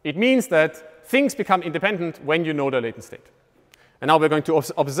it means that things become independent when you know the latent state. And now we're going to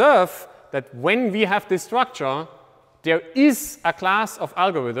observe that when we have this structure, there is a class of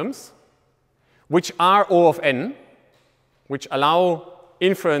algorithms which are O of n, which allow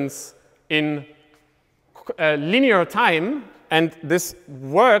inference in linear time. And this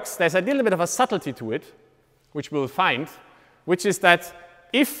works. There's a little bit of a subtlety to it, which we'll find, which is that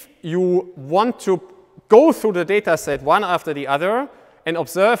if you want to go through the data set one after the other and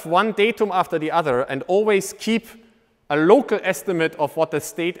observe one datum after the other and always keep a local estimate of what the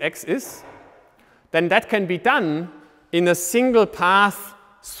state x is, then that can be done in a single path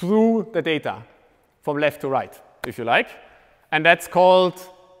through the data from left to right, if you like. And that's called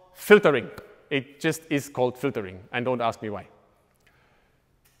filtering. It just is called filtering, and don't ask me why.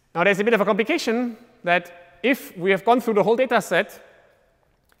 Now, there's a bit of a complication that if we have gone through the whole data set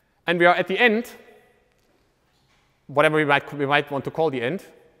and we are at the end, whatever we might want to call the end,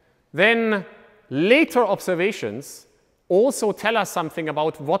 then later observations also tell us something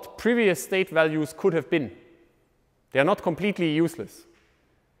about what previous state values could have been. They are not completely useless.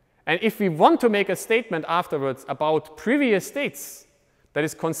 And if we want to make a statement afterwards about previous states that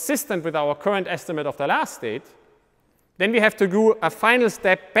is consistent with our current estimate of the last state, then we have to do a final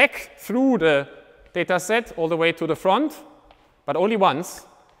step back through the data set all the way to the front, but only once,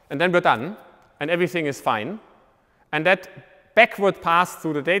 and then we're done, and everything is fine. And that backward pass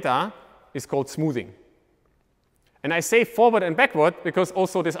through the data is called smoothing. And I say forward and backward because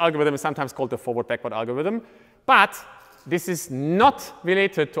also this algorithm is sometimes called the forward-backward algorithm. But this is not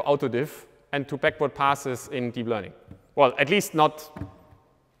related to autodiff and to backward passes in deep learning. Well, at least not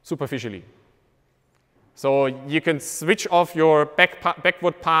superficially. So you can switch off your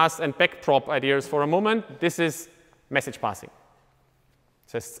backward pass and backprop ideas for a moment. This is message passing.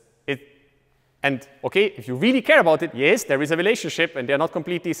 And OK, if you really care about it, yes, there is a relationship, and they're not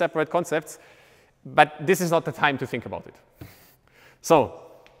completely separate concepts. But this is not the time to think about it. So,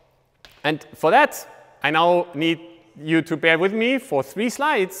 and for that, I now need you to bear with me for 3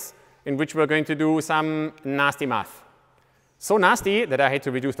 slides in which we're going to do some nasty math. So nasty that I had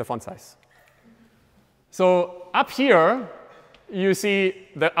to reduce the font size. So up here, you see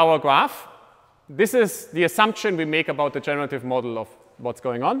our graph. This is the assumption we make about the generative model of what's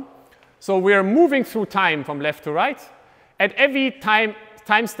going on. So we're moving through time from left to right. At every time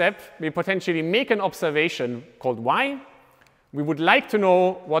step, we potentially make an observation called y. We would like to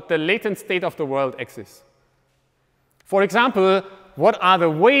know what the latent state of the world x is. For example, what are the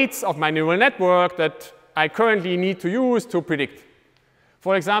weights of my neural network that I currently need to use to predict?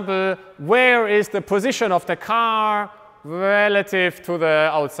 For example, where is the position of the car relative to the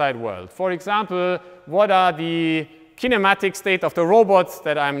outside world? For example, what are the kinematic state of the robots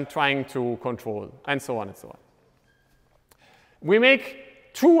that I'm trying to control? And so on and so on. We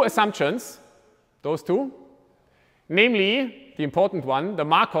make 2 assumptions, those 2, namely the important one, the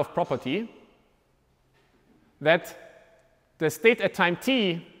Markov property, that the state at time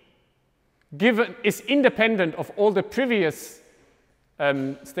t is independent of all the previous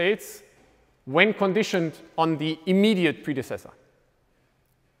states when conditioned on the immediate predecessor.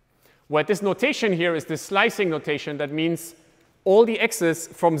 Where this notation here is the slicing notation that means all the x's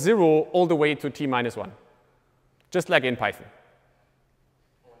from 0 all the way to t minus 1, just like in Python.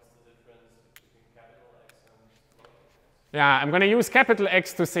 What's the difference between capital X and small x? Yeah, I'm going to use capital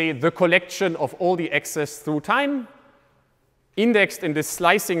X to say the collection of all the x's through time, indexed in this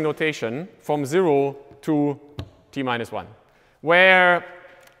slicing notation from 0 to t minus 1, where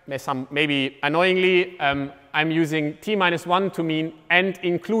maybe annoyingly, I'm using t minus 1 to mean and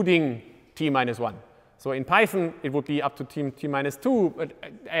including t minus 1. So in Python, it would be up to t minus 2, but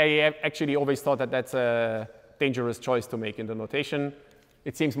I actually always thought that that's a dangerous choice to make in the notation.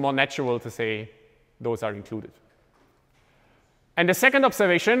 It seems more natural to say those are included. And the second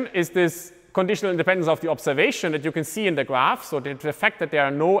observation is this conditional independence of the observation that you can see in the graph. So the fact that there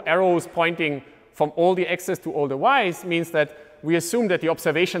are no arrows pointing from all the x's to all the y's means that we assume that the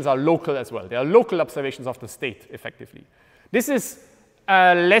observations are local as well. They are local observations of the state, effectively. This is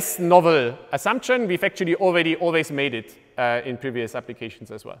a less novel assumption. We've actually already always made it in previous applications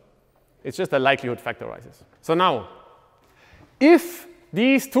as well. It's just the likelihood factorizes. So now, if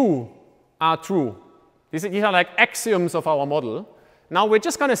these 2 are true, these are like axioms of our model, now we're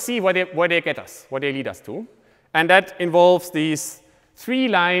just going to see where they get us, where they lead us to. And that involves these 3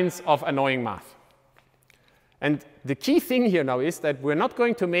 lines of annoying math. And the key thing here now is that we're not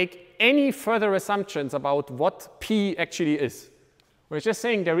going to make any further assumptions about what P actually is. We're just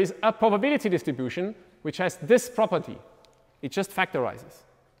saying there is a probability distribution which has this property. It just factorizes.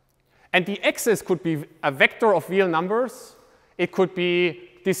 And the x's could be a vector of real numbers. It could be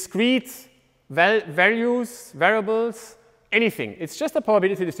discrete values, variables, anything. It's just a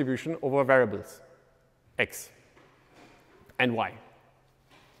probability distribution over variables, x and y.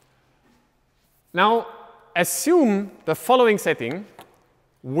 Now, assume the following setting.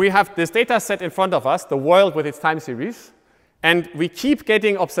 We have this data set in front of us, the world with its time series, and we keep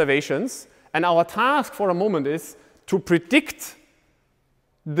getting observations. And our task for a moment is to predict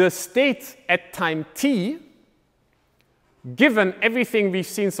the state at time t, given everything we've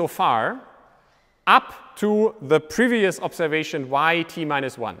seen so far, up to the previous observation yt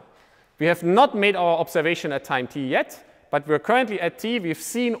minus 1. We have not made our observation at time t yet, but we're currently at t. We've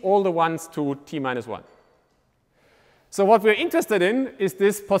seen all the ones to t minus 1. So what we're interested in is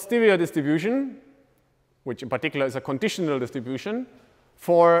this posterior distribution, which in particular is a conditional distribution,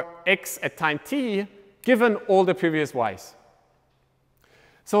 for x at time t, given all the previous y's.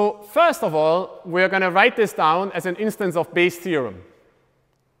 So first of all, we're going to write this down as an instance of Bayes' theorem.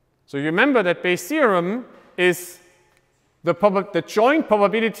 So you remember that Bayes' theorem is the joint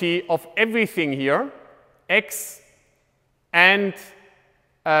probability of everything here, x and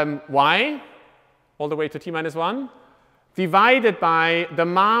y, all the way to t minus 1, divided by the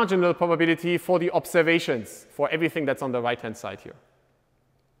marginal probability for the observations for everything that's on the right-hand side here.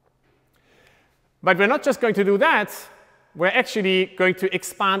 But we're not just going to do that. We're actually going to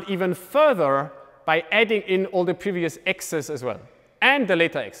expand even further by adding in all the previous x's as well, and the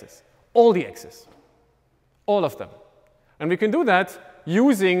later x's, all the x's, all of them. And we can do that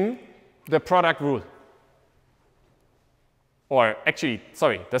using the product rule. Or actually,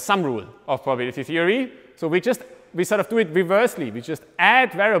 sorry, the sum rule of probability theory. So we sort of do it reversely. We just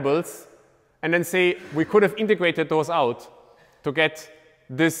add variables and then say we could have integrated those out to get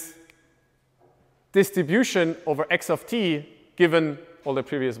this distribution over x of t given all the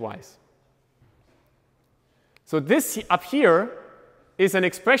previous y's. So this up here is an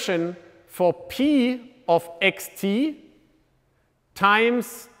expression for p of xt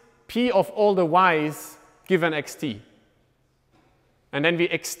times p of all the y's given xt. And then we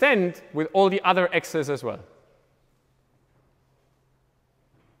extend with all the other x's as well.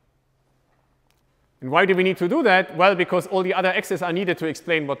 And why do we need to do that? Well, because all the other x's are needed to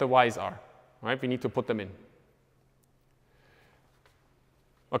explain what the y's are. Right? We need to put them in.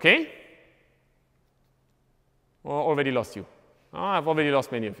 OK? Or already lost you? Oh, I've already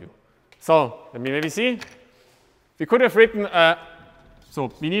lost many of you. So let me maybe see. We could have written,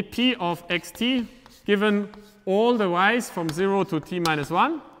 so we need p of xt given all the y's from 0 to t minus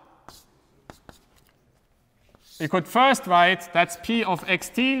 1. We could first write that's p of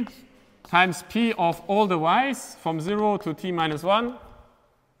xt times p of all the y's from 0 to t minus 1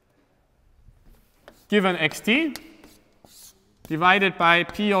 given xt divided by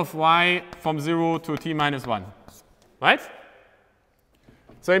p of y from 0 to t minus 1. Right?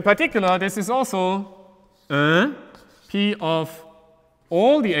 So in particular, this is also p of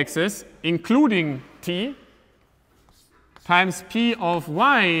all the x's, including t, times p of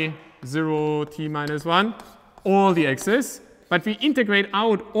y 0 t minus 1, all the x's. But we integrate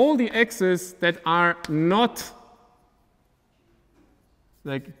out all the x's that are not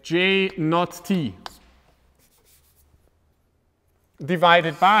like j not t,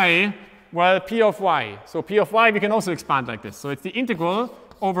 divided by, well, p of y. So p of y we can also expand like this. So it's the integral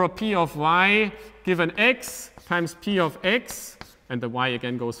over p of y given x times p of x, and the y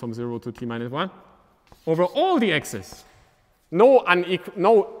again goes from 0 to t minus 1, over all the x's. No,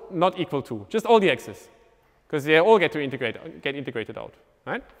 not equal to, just all the x's, because they all get integrated out,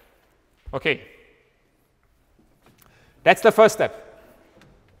 right? OK. That's the first step.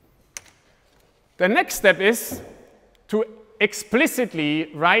 The next step is to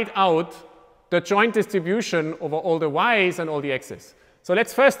explicitly write out the joint distribution over all the y's and all the x's. So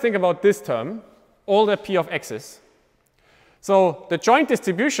let's first think about this term, all the p of x's. So the joint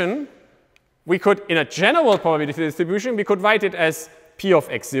distribution, we could, in a general probability distribution, we could write it as p of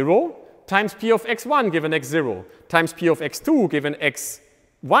x0 times p of x1 given x0 times p of x2 given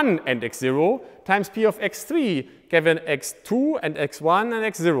x1 and x0 times p of x3 given x2 and x1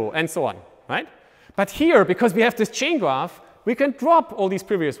 and x0 and so on, right? But here, because we have this chain graph, we can drop all these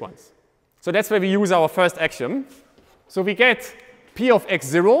previous ones. So that's where we use our first axiom. So we get p of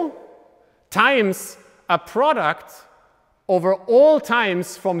x0 times a product over all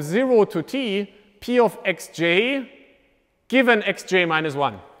times from 0 to t, p of xj given xj minus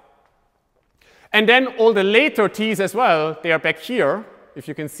 1. And then all the later t's as well, they are back here. If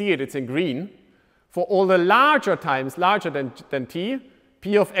you can see it, it's in green. For all the larger times, larger than t,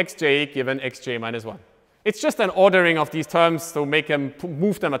 p of xj given xj minus 1. It's just an ordering of these terms to make them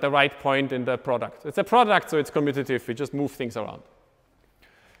move them at the right point in the product. It's a product, so it's commutative. We just move things around.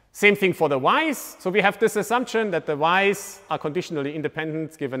 Same thing for the y's. So we have this assumption that the y's are conditionally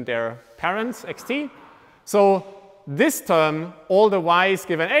independent given their parents, xt. So this term, all the y's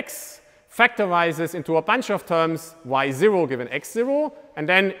given x, factorizes into a bunch of terms y0 given x0, and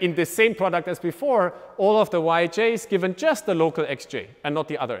then in the same product as before, all of the yj's given just the local xj and not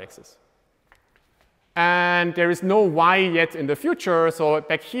the other x's. And there is no y yet in the future, so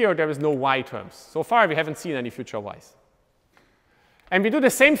back here there is no y terms. So far we haven't seen any future y's. And we do the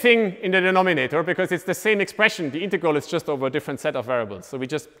same thing in the denominator because it's the same expression. The integral is just over a different set of variables. So we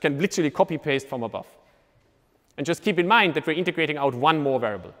just can literally copy paste from above. And just keep in mind that we're integrating out one more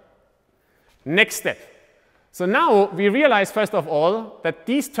variable. Next step. So now we realize, first of all, that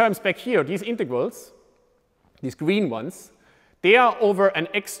these terms back here, these integrals, these green ones, they are over an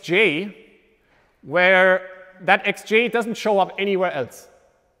xj where that xj doesn't show up anywhere else.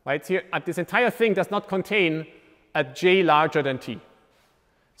 Right? Here, this entire thing does not contain a j larger than t.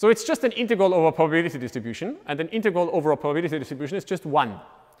 So it's just an integral over a probability distribution, and an integral over a probability distribution is just 1.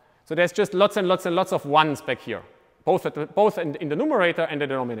 So there's just lots and lots and lots of 1s back here, both in the numerator and the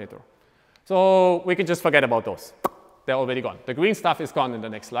denominator. So we can just forget about those. They're already gone. The green stuff is gone in the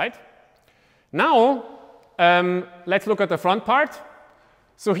next slide. Now, let's look at the front part.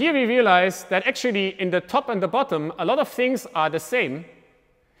 So here we realize that actually in the top and the bottom, a lot of things are the same.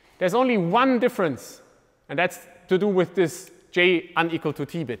 There's only one difference, and that's to do with this j unequal to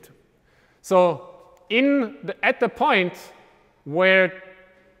t bit. So at the point where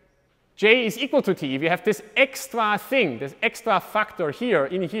j is equal to t, we have this extra thing, this extra factor here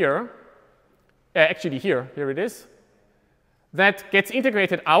in here, actually here it is, that gets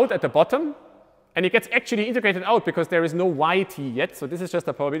integrated out at the bottom, and it gets actually integrated out because there is no yt yet, so this is just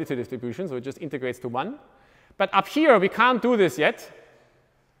a probability distribution, so it just integrates to 1. But up here, we can't do this yet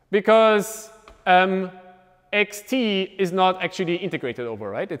because xt is not actually integrated over,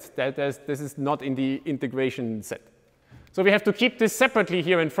 right? This is not in the integration set. So we have to keep this separately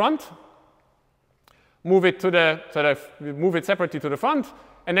here in front, move it separately to the front,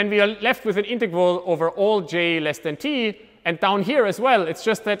 and then we are left with an integral over all j less than t, and down here as well, it's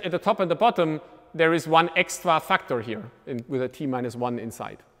just that at the top and the bottom, there is one extra factor here with a t minus 1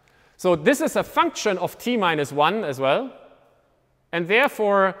 inside. So this is a function of t minus 1 as well, and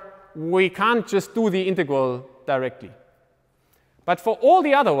therefore we can't just do the integral directly. But for all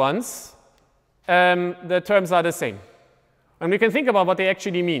the other ones, the terms are the same. And we can think about what they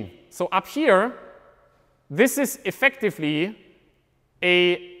actually mean. So up here, this is effectively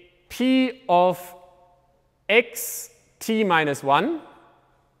a p of x t minus 1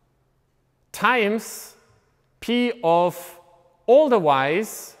 times p of all the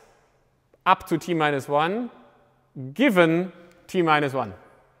y's up to t minus 1 given t minus 1.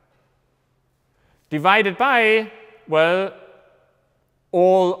 Divided by, well,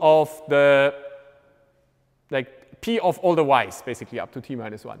 all of the, like p of all the y's, basically up to t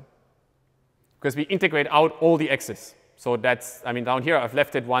minus 1. Because we integrate out all the x's. So that's, I mean, down here I've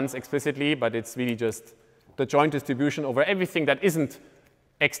left it once explicitly, but it's really just the joint distribution over everything that isn't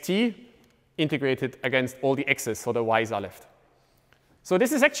xt integrated against all the x's, so the y's are left. So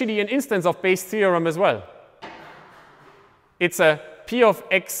this is actually an instance of Bayes' theorem as well. It's a p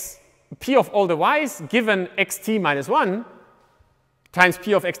of all the y's given xt minus 1 times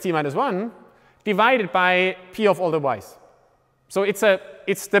p of xt minus 1 divided by p of all the y's. So it's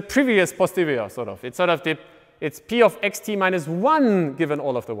the previous posterior, sort of. It's p of xt minus 1 given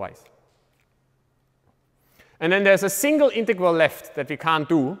all of the y's. And then there's a single integral left that we can't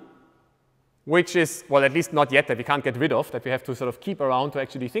do, which is, well, at least not yet, that we can't get rid of, that we have to sort of keep around to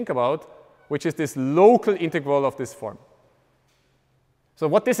actually think about, which is this local integral of this form. So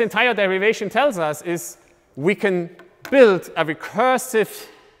what this entire derivation tells us is we can build a recursive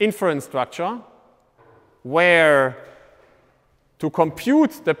inference structure where to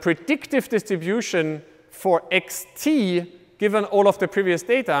compute the predictive distribution for xt given all of the previous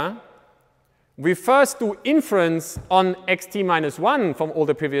data, we first do inference on xt minus 1 from all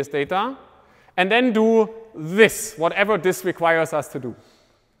the previous data, and then do this, whatever this requires us to do.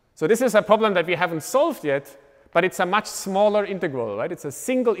 So this is a problem that we haven't solved yet, but it's a much smaller integral, right? It's a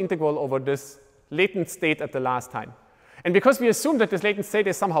single integral over this latent state at the last time. And because we assume that this latent state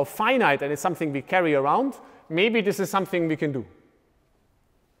is somehow finite and it's something we carry around, maybe this is something we can do.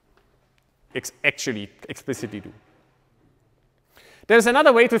 Actually, explicitly do. There's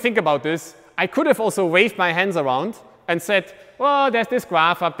another way to think about this. I could have also waved my hands around and said, well, there's this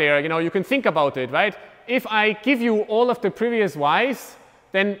graph up there. You know, you can think about it, right? If I give you all of the previous y's,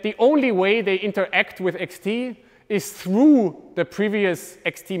 then the only way they interact with xt is through the previous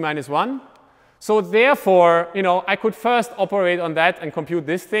xt minus 1. So therefore, you know, I could first operate on that and compute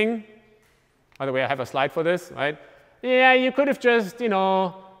this thing. By the way, I have a slide for this, right? Yeah, you could have just, you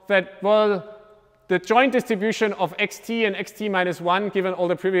know, said, well, the joint distribution of xt and xt minus 1 given all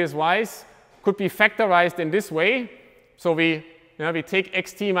the previous y's could be factorized in this way. So we take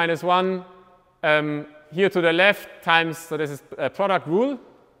xt minus 1 here to the left times, so this is a product rule.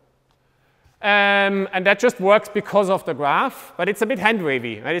 And that just works because of the graph, but it's a bit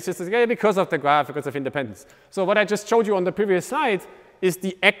hand-wavy, right? It's just because of the graph, because of independence. So what I just showed you on the previous slide is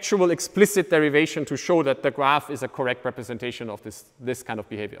the actual explicit derivation to show that the graph is a correct representation of this kind of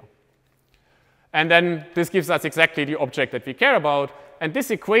behavior. And then this gives us exactly the object that we care about. And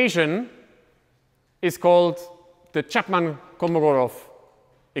this equation is called the Chapman-Kolmogorov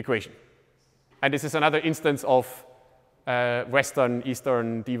Equation. And this is another instance of Western,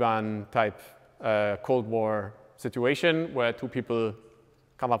 Eastern, divan type Cold War situation where two people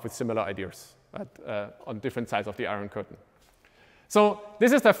come up with similar ideas on different sides of the Iron Curtain. So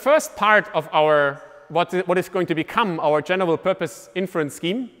this is the first part of our what is going to become our general purpose inference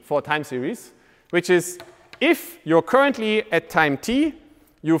scheme for time series, which is if you're currently at time t,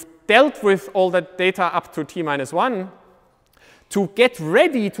 you've dealt with all that data up to t minus 1, to get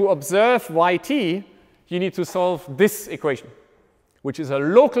ready to observe yt, you need to solve this equation, which is a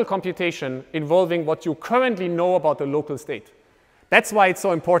local computation involving what you currently know about the local state. That's why it's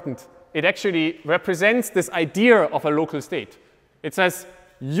so important. It actually represents this idea of a local state. It says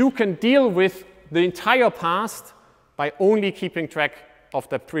you can deal with the entire past by only keeping track of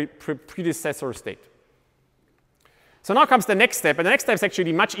the predecessor state. So now comes the next step, and the next step is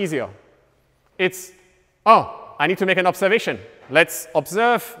actually much easier. It's, oh, I need to make an observation. Let's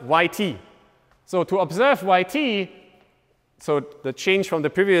observe yt. So to observe yt, so the change from the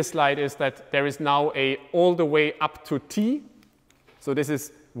previous slide is that there is now a all the way up to t. So this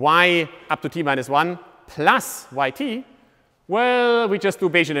is y up to t minus 1 plus yt. Well, we just do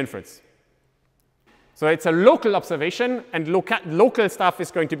Bayesian inference. So it's a local observation, and local stuff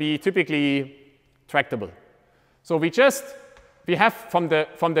is going to be typically tractable. So we have from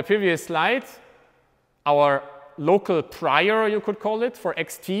the previous slide our local prior, you could call it, for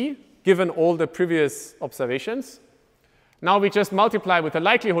xt, given all the previous observations. Now we just multiply with the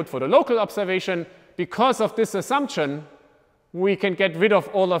likelihood for the local observation. Because of this assumption, we can get rid of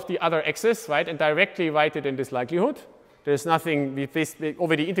all of the other x's, right, and directly write it in this likelihood. There's nothing, we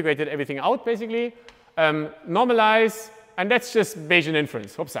already integrated everything out, basically. Normalize, and that's just Bayesian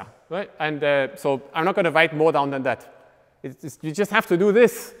inference, hoopsa, right? And so I'm not going to write more down than that. You just have to do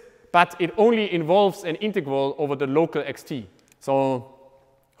this, but it only involves an integral over the local xt. So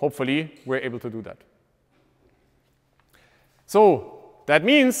hopefully we're able to do that. So that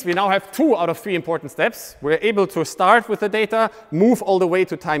means we now have 2 out of 3 important steps. We're able to start with the data, move all the way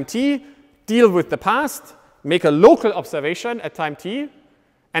to time t, deal with the past, make a local observation at time t,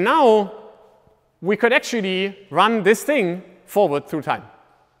 and now we could actually run this thing forward through time.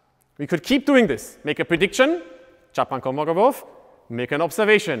 We could keep doing this. Make a prediction, Chapman-Kolmogorov, make an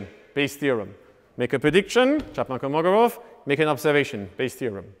observation, Bayes theorem. Make a prediction, Chapman-Kolmogorov, make an observation, Bayes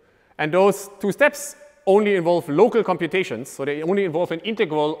theorem. And those 2 steps only involve local computations, so they only involve an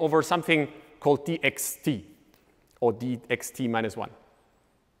integral over something called dxt, or dxt minus 1.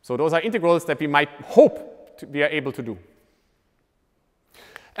 So those are integrals that we might hope we are able to do.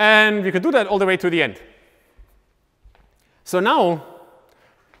 And we could do that all the way to the end. So now,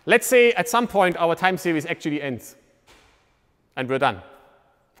 let's say at some point our time series actually ends, and we're done.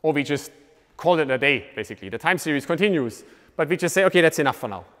 Or we just call it a day, basically. The time series continues, but we just say, OK, that's enough for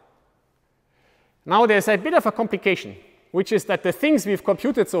now. Now there's a bit of a complication, which is that the things we've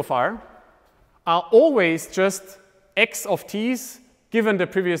computed so far are always just x of t's given the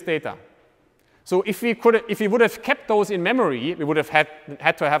previous data. So if we would have kept those in memory, we would have had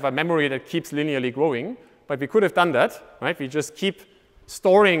to have a memory that keeps linearly growing. But we could have done that, right? We just keep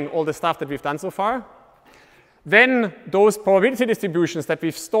storing all the stuff that we've done so far. Then those probability distributions that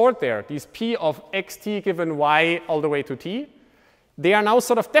we've stored there, these p of xt given y all the way to t, they are now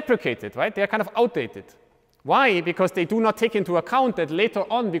sort of deprecated, right? They are kind of outdated. Why? Because they do not take into account that later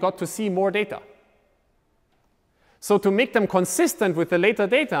on we got to see more data. So to make them consistent with the later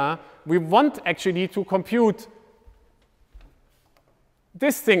data, we want actually to compute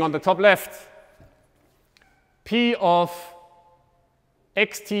this thing on the top left, p of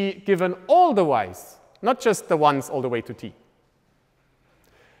xt given all the y's, not just the ones all the way to t.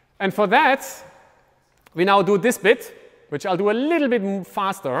 And for that, we now do this bit, which I'll do a little bit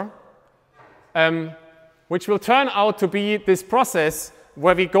faster, which will turn out to be this process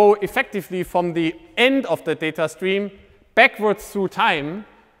where we go effectively from the end of the data stream backwards through time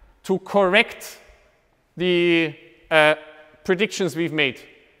to correct the predictions we've made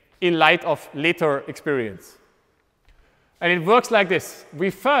in light of later experience. And it works like this. We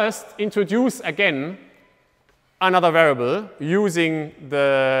first introduce again another variable using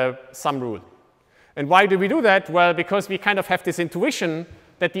the sum rule. And why do we do that? Well, because we kind of have this intuition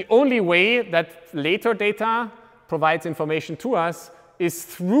that the only way that later data provides information to us is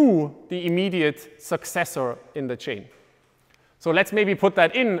through the immediate successor in the chain. So let's maybe put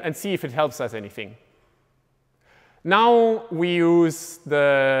that in and see if it helps us anything. Now we use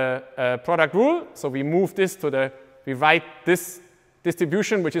the product rule. So we move this to the, we write this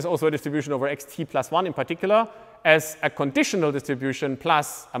distribution, which is also a distribution over xt plus 1 in particular, as a conditional distribution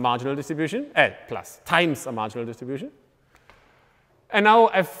plus a marginal distribution, plus times a marginal distribution. And now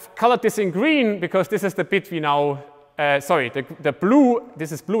I've colored this in green because this is the bit we now, sorry, the blue,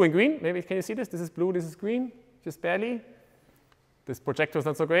 this is blue and green. Maybe can you see this? This is blue, this is green, just barely. This projector is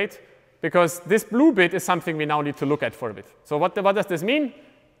not so great. Because this blue bit is something we now need to look at for a bit. So what does this mean?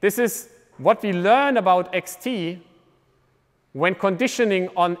 This is what we learn about xt when conditioning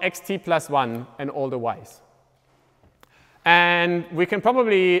on xt plus 1 and all the y's. And we can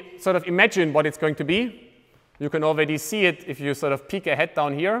probably sort of imagine what it's going to be. You can already see it if you sort of peek ahead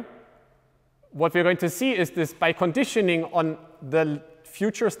down here. What we're going to see is this by conditioning on the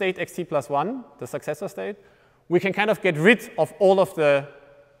future state xt plus 1, the successor state, we can kind of get rid of all of the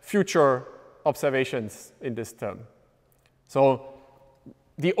future observations in this term. So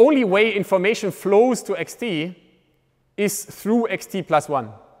the only way information flows to xt is through xt plus 1.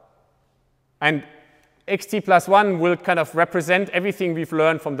 And xt plus 1 will kind of represent everything we've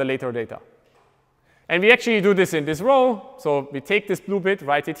learned from the later data. And we actually do this in this row. So we take this blue bit,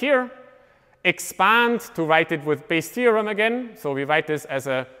 write it here, expand to write it with Bayes' theorem again. So we write this as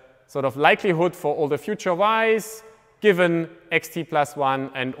a sort of likelihood for all the future y's, given xt plus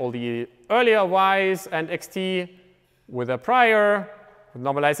 1 and all the earlier y's and xt with a prior, with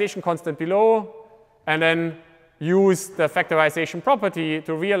normalization constant below, and then use the factorization property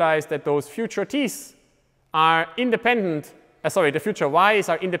to realize that those future t's are independent, the future y's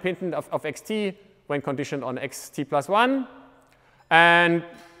are independent of xt when conditioned on xt plus 1, and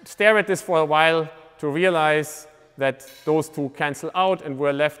stare at this for a while to realize that those two cancel out, and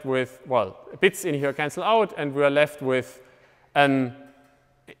we're left with, well, bits in here cancel out, and we're left with an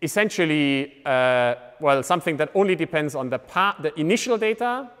essentially, something that only depends on the initial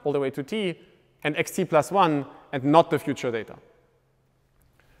data all the way to t and xt plus 1 and not the future data.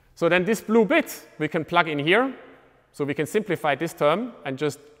 So then this blue bit we can plug in here. So we can simplify this term and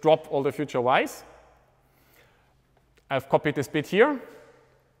just drop all the future y's. I've copied this bit here.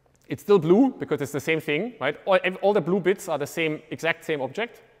 It's still blue because it's the same thing, right? All the blue bits are the same, exact same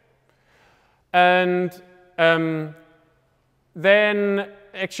object. And then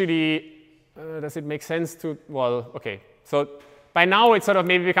actually, does it make sense to, well, OK. So by now, it sort of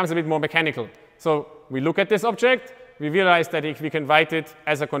maybe becomes a bit more mechanical. So we look at this object. We realize that if we can write it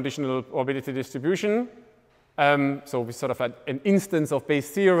as a conditional probability distribution. So we sort of had an instance of Bayes'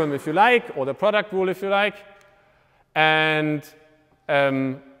 theorem, if you like, or the product rule, if you like. And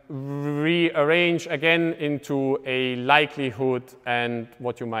rearrange again into a likelihood and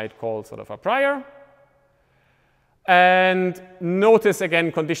what you might call sort of a prior. And notice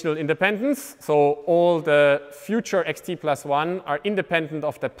again conditional independence. So all the future xt plus 1 are independent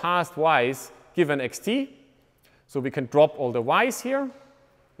of the past y's given xt. So we can drop all the y's here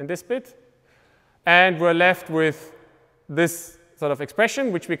in this bit. And we're left with this sort of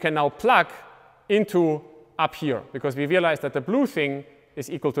expression, which we can now plug into up here, because we realize that the blue thing is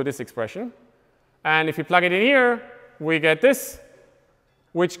equal to this expression. And if we plug it in here, we get this,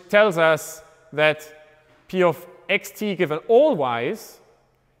 which tells us that p of xt given all y's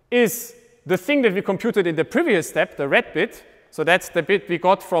is the thing that we computed in the previous step, the red bit. So that's the bit we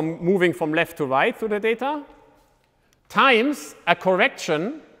got from moving from left to right through the data, times a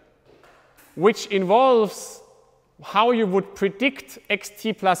correction which involves how you would predict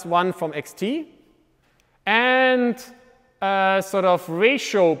xt plus 1 from xt, and a sort of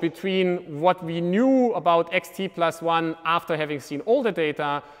ratio between what we knew about xt plus 1 after having seen all the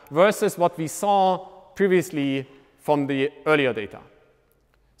data versus what we saw previously from the earlier data.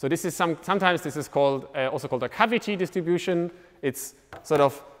 So this is sometimes this is called also called a cavity distribution. It's sort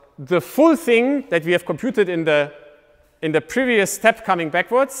of the full thing that we have computed in the previous step coming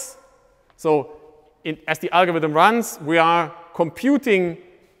backwards. So as the algorithm runs, we are computing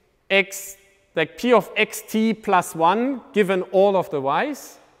like p of xt plus 1 given all of the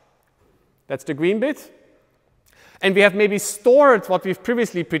y's. That's the green bit. And we have maybe stored what we've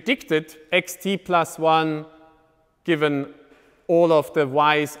previously predicted, xt plus 1 given all of the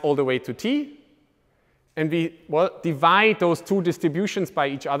y's all the way to t. And we divide those two distributions by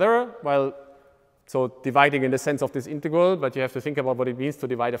each other. Well, so dividing in the sense of this integral, but you have to think about what it means to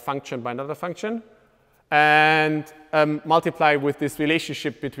divide a function by another function. And multiply with this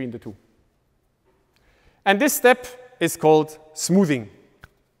relationship between the two. And this step is called smoothing.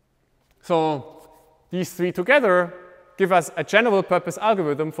 So these three together give us a general purpose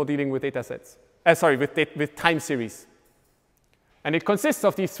algorithm for dealing with data sets. With time series. And it consists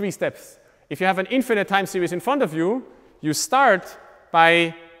of these 3 steps. If you have an infinite time series in front of you, you start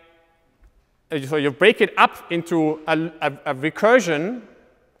by, so you break it up into a recursion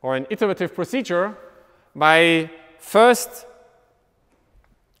or an iterative procedure by first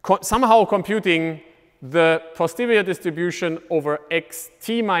somehow computing the posterior distribution over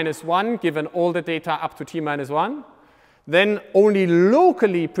xt minus 1 given all the data up to t minus 1, then only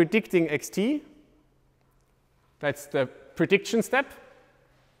locally predicting xt. That's the prediction step.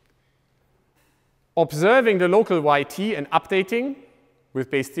 Observing the local yt and updating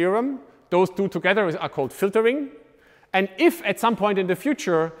with Bayes' theorem. Those 2 together are called filtering. And if at some point in the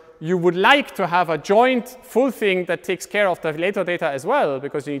future you would like to have a joint full thing that takes care of the later data as well,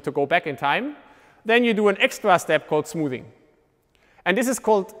 because you need to go back in time, then you do an extra step called smoothing. And this is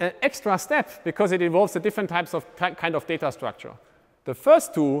called an extra step because it involves the different types of kind of data structure. The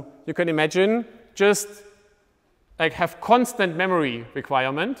first 2, you can imagine, just like have constant memory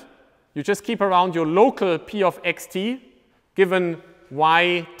requirement. You just keep around your local p of xt given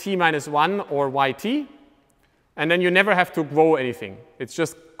yt minus 1 or yt, and then you never have to grow anything. It's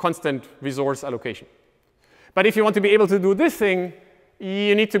just constant resource allocation. But if you want to be able to do this thing,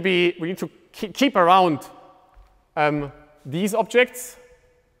 we need to keep around these objects.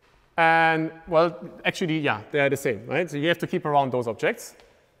 And, well, actually, yeah, they are the same, right? So you have to keep around those objects.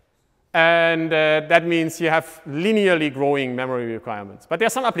 And that means you have linearly growing memory requirements. But there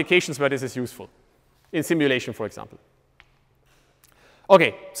are some applications where this is useful, in simulation, for example.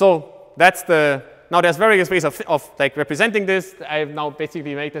 OK, so that's the, now there's various ways of like representing this. I've now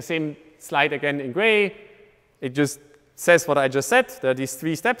basically made the same slide again in gray. It just says what I just said. There are these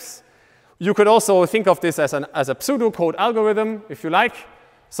 3 steps. You could also think of this as a pseudocode algorithm, if you like.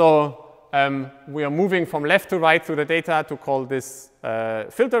 So we are moving from left to right through the data to call this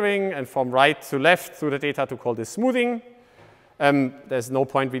filtering, and from right to left through the data to call this smoothing. There's no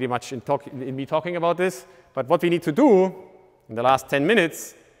point really much in me talking about this. But what we need to do in the last 10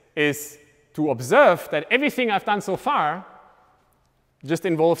 minutes is to observe that everything I've done so far just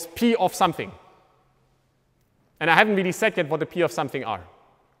involves p of something. And I haven't really said yet what the p of something are.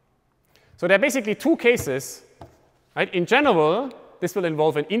 So there are basically 2 cases. Right? In general, this will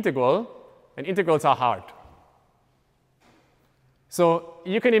involve an integral, and integrals are hard. So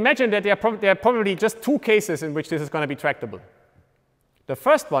you can imagine that there are probably just 2 cases in which this is going to be tractable. The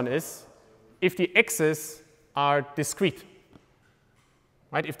first one is if the x's are discrete.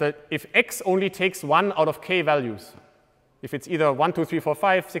 Right? If x only takes 1 out of k values, if it's either 1, 2, 3, 4,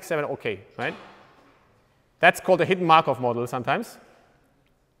 5, 6, 7, OK, right? That's called a hidden Markov model sometimes.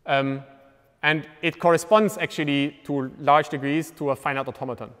 And it corresponds actually to large degrees to a finite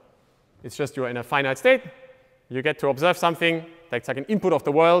automaton. It's just you're in a finite state. You get to observe something that's like an input of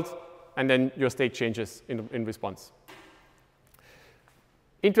the world, and then your state changes in response.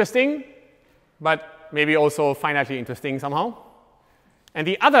 Interesting, but maybe also finitely interesting somehow. And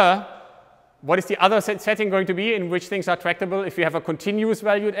the other, what is the other setting going to be in which things are tractable if you have a continuous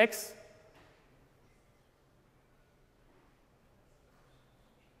valued x?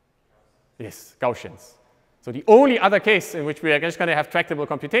 Yes, Gaussians. So the only other case in which we are just going to have tractable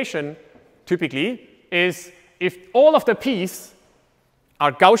computation, typically, is if all of the p's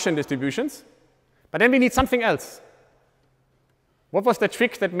are Gaussian distributions, but then we need something else. What was the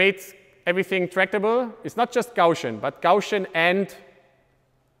trick that made everything tractable? It's not just Gaussian, but Gaussian and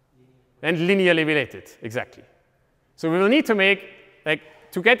linearly related, exactly. So we will need to make, like,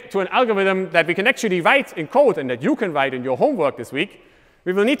 to get to an algorithm that we can actually write in code and that you can write in your homework this week,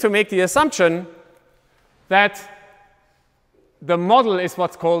 we will need to make the assumption that the model is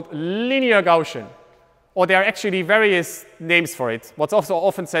what's called linear Gaussian. Or there are actually various names for it. What's also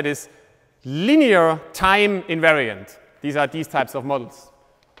often said is linear time invariant. These are these types of models.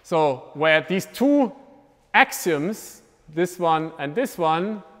 So where these 2 axioms, this one and this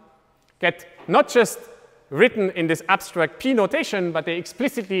one, get not just written in this abstract p notation, but they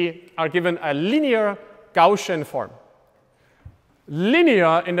explicitly are given a linear Gaussian form.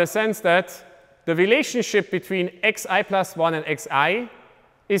 Linear in the sense that the relationship between xi plus 1 and xi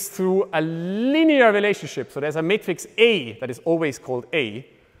is through a linear relationship. So there's a matrix A that is always called A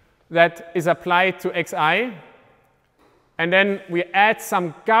that is applied to xi. And then we add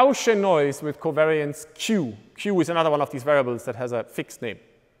some Gaussian noise with covariance q. Q is another one of these variables that has a fixed name.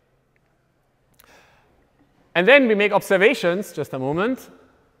 And then we make observations, just a moment,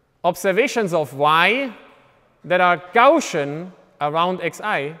 observations of y that are Gaussian around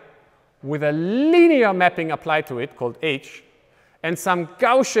xi with a linear mapping applied to it called h, and some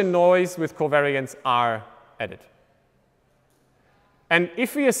Gaussian noise with covariance r added. And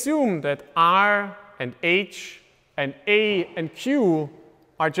if we assume that R and H and A and Q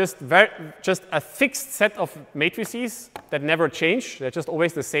are just a fixed set of matrices that never change, they're just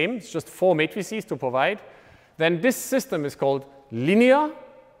always the same, it's just 4 matrices to provide, then this system is called linear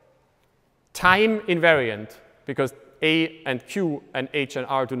time invariant, because A and Q and H and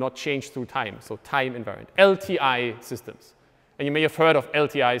R do not change through time, so time invariant, LTI systems. And you may have heard of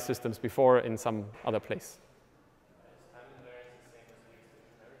LTI systems before in some other place.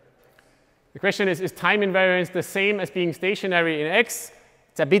 The question is time invariance the same as being stationary in X?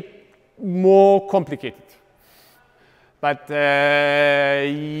 It's a bit more complicated. But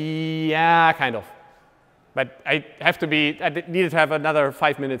yeah, kind of. But I needed to have another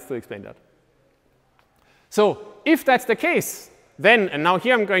 5 minutes to explain that. So if that's the case, then, and now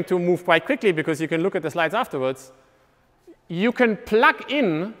here I'm going to move quite quickly because you can look at the slides afterwards, you can plug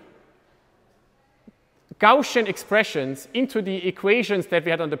in Gaussian expressions into the equations that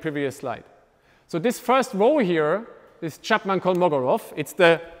we had on the previous slide. So this first row here is Chapman-Kolmogorov. It's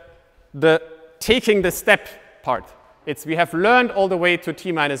the taking the step part. We have learned all the way to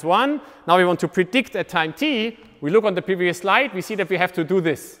t minus 1. Now we want to predict at time t. We look on the previous slide. We see that we have to do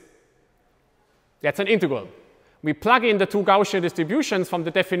this. That's an integral. We plug in the 2 Gaussian distributions from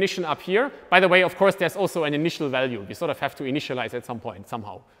the definition up here. By the way, of course, there's also an initial value. We sort of have to initialize at some point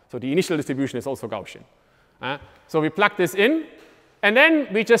somehow. So the initial distribution is also Gaussian. So we plug this in. And then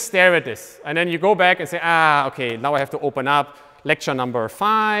we just stare at this. And then you go back and say, OK, now I have to open up lecture number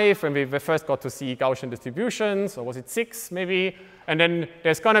 5, when we first got to see Gaussian distributions, or was it 6 maybe? And then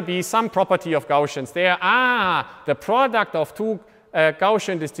there's going to be some property of Gaussians there. The product of 2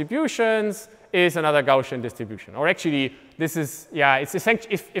 Gaussian distributions is another Gaussian distribution. Or actually, this is, yeah, it's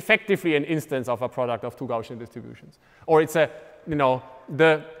effectively an instance of a product of 2 Gaussian distributions. Or it's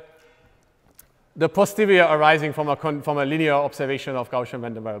the posterior arising from a linear observation of Gaussian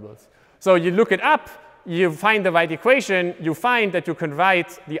random variables. So you look it up, you find the right equation, you find that you can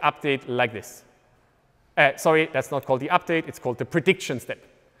write the update like this. Sorry, that's not called the update, it's called the prediction step.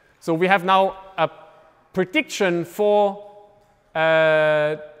 So we have now a prediction for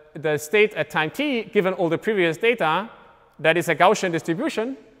the state at time t, given all the previous data, that is a Gaussian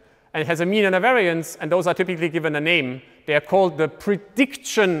distribution, and it has a mean and a variance, and those are typically given a name. They are called the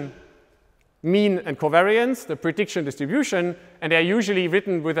prediction mean and covariance, the prediction distribution, and they are usually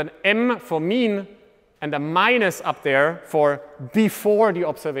written with an m for mean and a minus up there for before the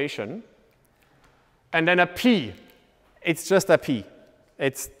observation, and then a p. It's just a p.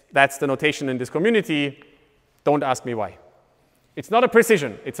 That's the notation in this community. Don't ask me why. It's not a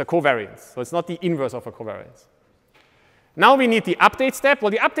precision, it's a covariance. So it's not the inverse of a covariance. Now we need the update step. Well,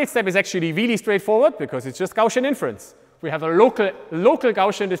 the update step is actually really straightforward because it's just Gaussian inference. We have a local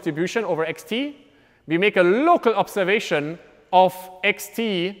Gaussian distribution over xt. We make a local observation of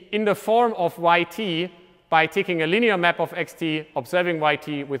xt in the form of yt by taking a linear map of xt, observing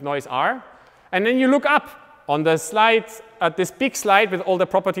yt with noise r. And then you look up on the slide, at this big slide with all the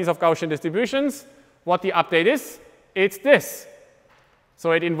properties of Gaussian distributions, what the update is. It's this.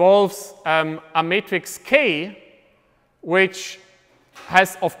 So it involves a matrix K, which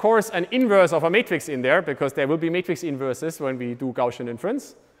has, of course, an inverse of a matrix in there, because there will be matrix inverses when we do Gaussian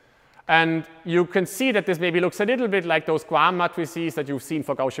inference. And you can see that this maybe looks a little bit like those Guam matrices that you've seen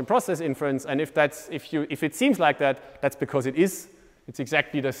for Gaussian process inference. And if it seems like that, that's because it is. It's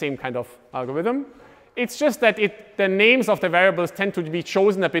exactly the same kind of algorithm. It's just that the names of the variables tend to be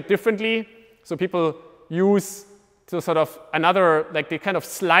chosen a bit differently. So people use to sort of they kind of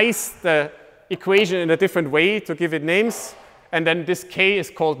slice the equation in a different way to give it names. And then this K is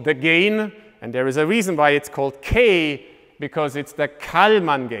called the gain. And there is a reason why it's called K, because it's the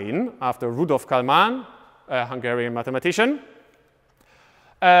Kalman gain, after Rudolf Kalman, a Hungarian mathematician.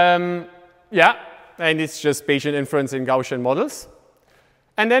 Yeah, and it's just Bayesian inference in Gaussian models.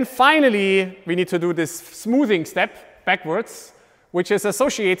 And then finally, we need to do this smoothing step backwards, which is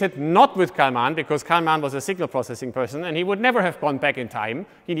associated not with Kalman, because Kalman was a signal processing person, and he would never have gone back in time.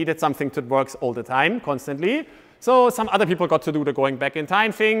 He needed something that works all the time, constantly. So some other people got to do the going back in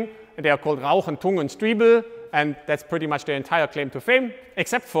time thing, and they are called Rauch and Tung and Striebel, and that's pretty much their entire claim to fame,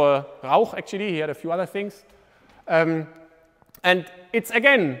 except for Rauch, actually. He had a few other things. And it's,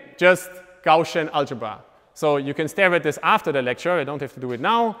 again, just Gaussian algebra. So you can stare at this after the lecture. I don't have to do it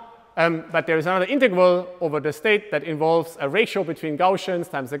now. But there is another integral over the state that involves a ratio between Gaussians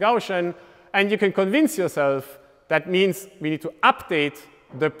times the Gaussian. And you can convince yourself that means we need to update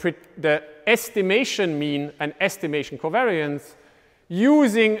the estimation mean and estimation covariance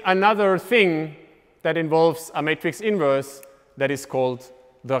using another thing that involves a matrix inverse that is called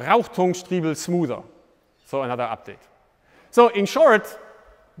the Rauch-Tung-Striebel smoother. So another update. So in short,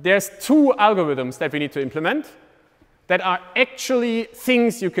 there's two algorithms that we need to implement that are actually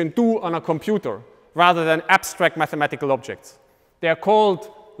things you can do on a computer rather than abstract mathematical objects. They are called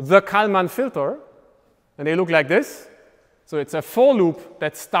the Kalman filter, and they look like this. So it's a for loop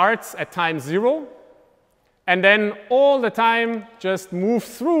that starts at time 0, and then all the time just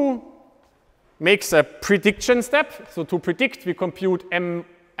moves through, makes a prediction step. So to predict, we compute m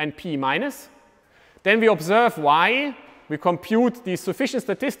and p minus. Then we observe y. We compute these sufficient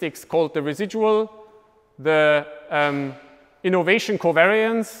statistics called the residual, the innovation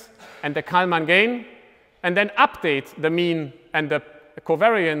covariance, and the Kalman gain, and then update the mean and the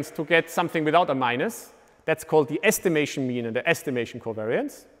covariance to get something without a minus. That's called the estimation mean and the estimation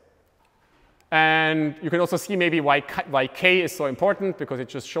covariance. And you can also see maybe why k is so important, because it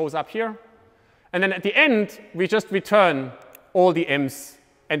just shows up here. And then at the end, we just return all the m's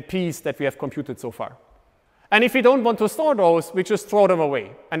and p's that we have computed so far. And if we don't want to store those, we just throw them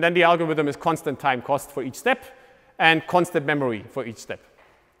away. And then the algorithm is constant time cost for each step and constant memory for each step,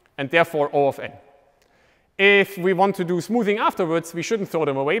 and therefore O of n. If we want to do smoothing afterwards, we shouldn't throw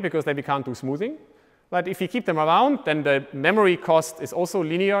them away, because then we can't do smoothing. But if we keep them around, then the memory cost is also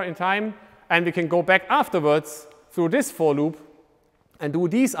linear in time, and we can go back afterwards through this for loop and do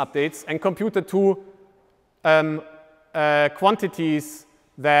these updates and compute the two quantities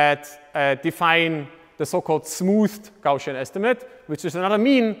that define the so-called smoothed Gaussian estimate, which is another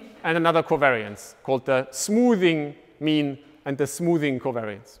mean and another covariance called the smoothing mean and the smoothing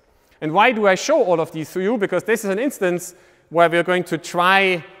covariance. And why do I show all of these to you? Because this is an instance where we're going to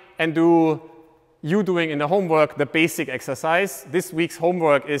try and do you doing in the homework the basic exercise. This week's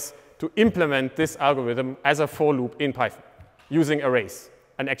homework is to implement this algorithm as a for loop in Python using arrays,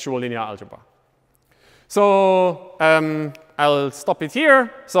 an actual linear algebra. So I'll stop it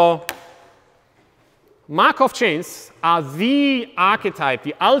here. So Markov chains are the archetype,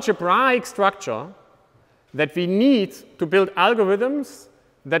 the algebraic structure that we need to build algorithms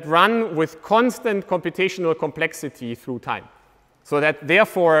that run with constant computational complexity through time. So that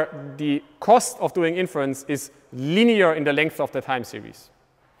therefore the cost of doing inference is linear in the length of the time series.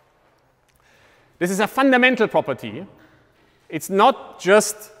 This is a fundamental property. It's not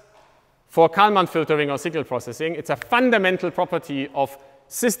just for Kalman filtering or signal processing. It's a fundamental property of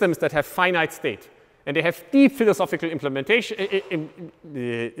systems that have finite state. And they have deep philosophical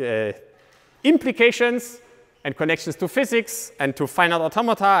implications and connections to physics and to finite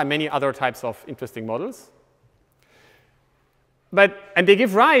automata and many other types of interesting models. And they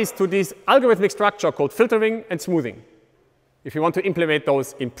give rise to this algorithmic structure called filtering and smoothing. If you want to implement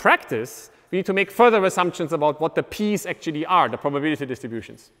those in practice, we need to make further assumptions about what the p's actually are, the probability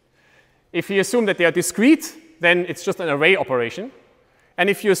distributions. If we assume that they are discrete, then it's just an array operation. And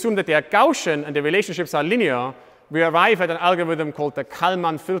if you assume that they are Gaussian and the relationships are linear, we arrive at an algorithm called the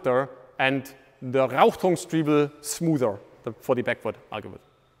Kalman filter and the Rauchungsstriebel smoother for the backward algorithm.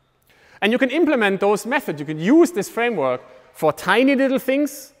 And you can implement those methods. You can use this framework for tiny little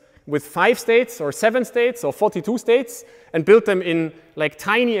things with 5 states or 7 states or 42 states and build them in like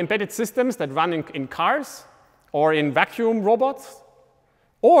tiny embedded systems that run in cars or in vacuum robots.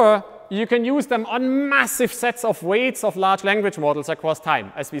 Or you can use them on massive sets of weights of large language models across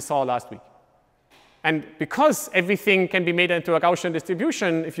time, as we saw last week. And because everything can be made into a Gaussian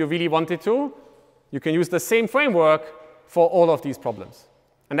distribution, if you really wanted to, you can use the same framework for all of these problems.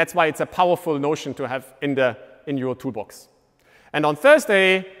 And that's why it's a powerful notion to have in your toolbox. And on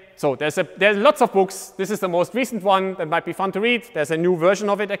Thursday, so there's lots of books. This is the most recent one that might be fun to read. There's a new version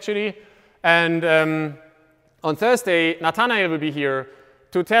of it, actually. And on Thursday, Nathanael will be here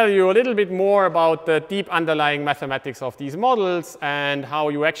to tell you a little bit more about the deep underlying mathematics of these models and how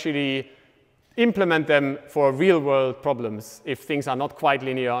you actually implement them for real-world problems if things are not quite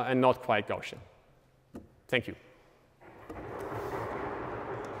linear and not quite Gaussian. Thank you.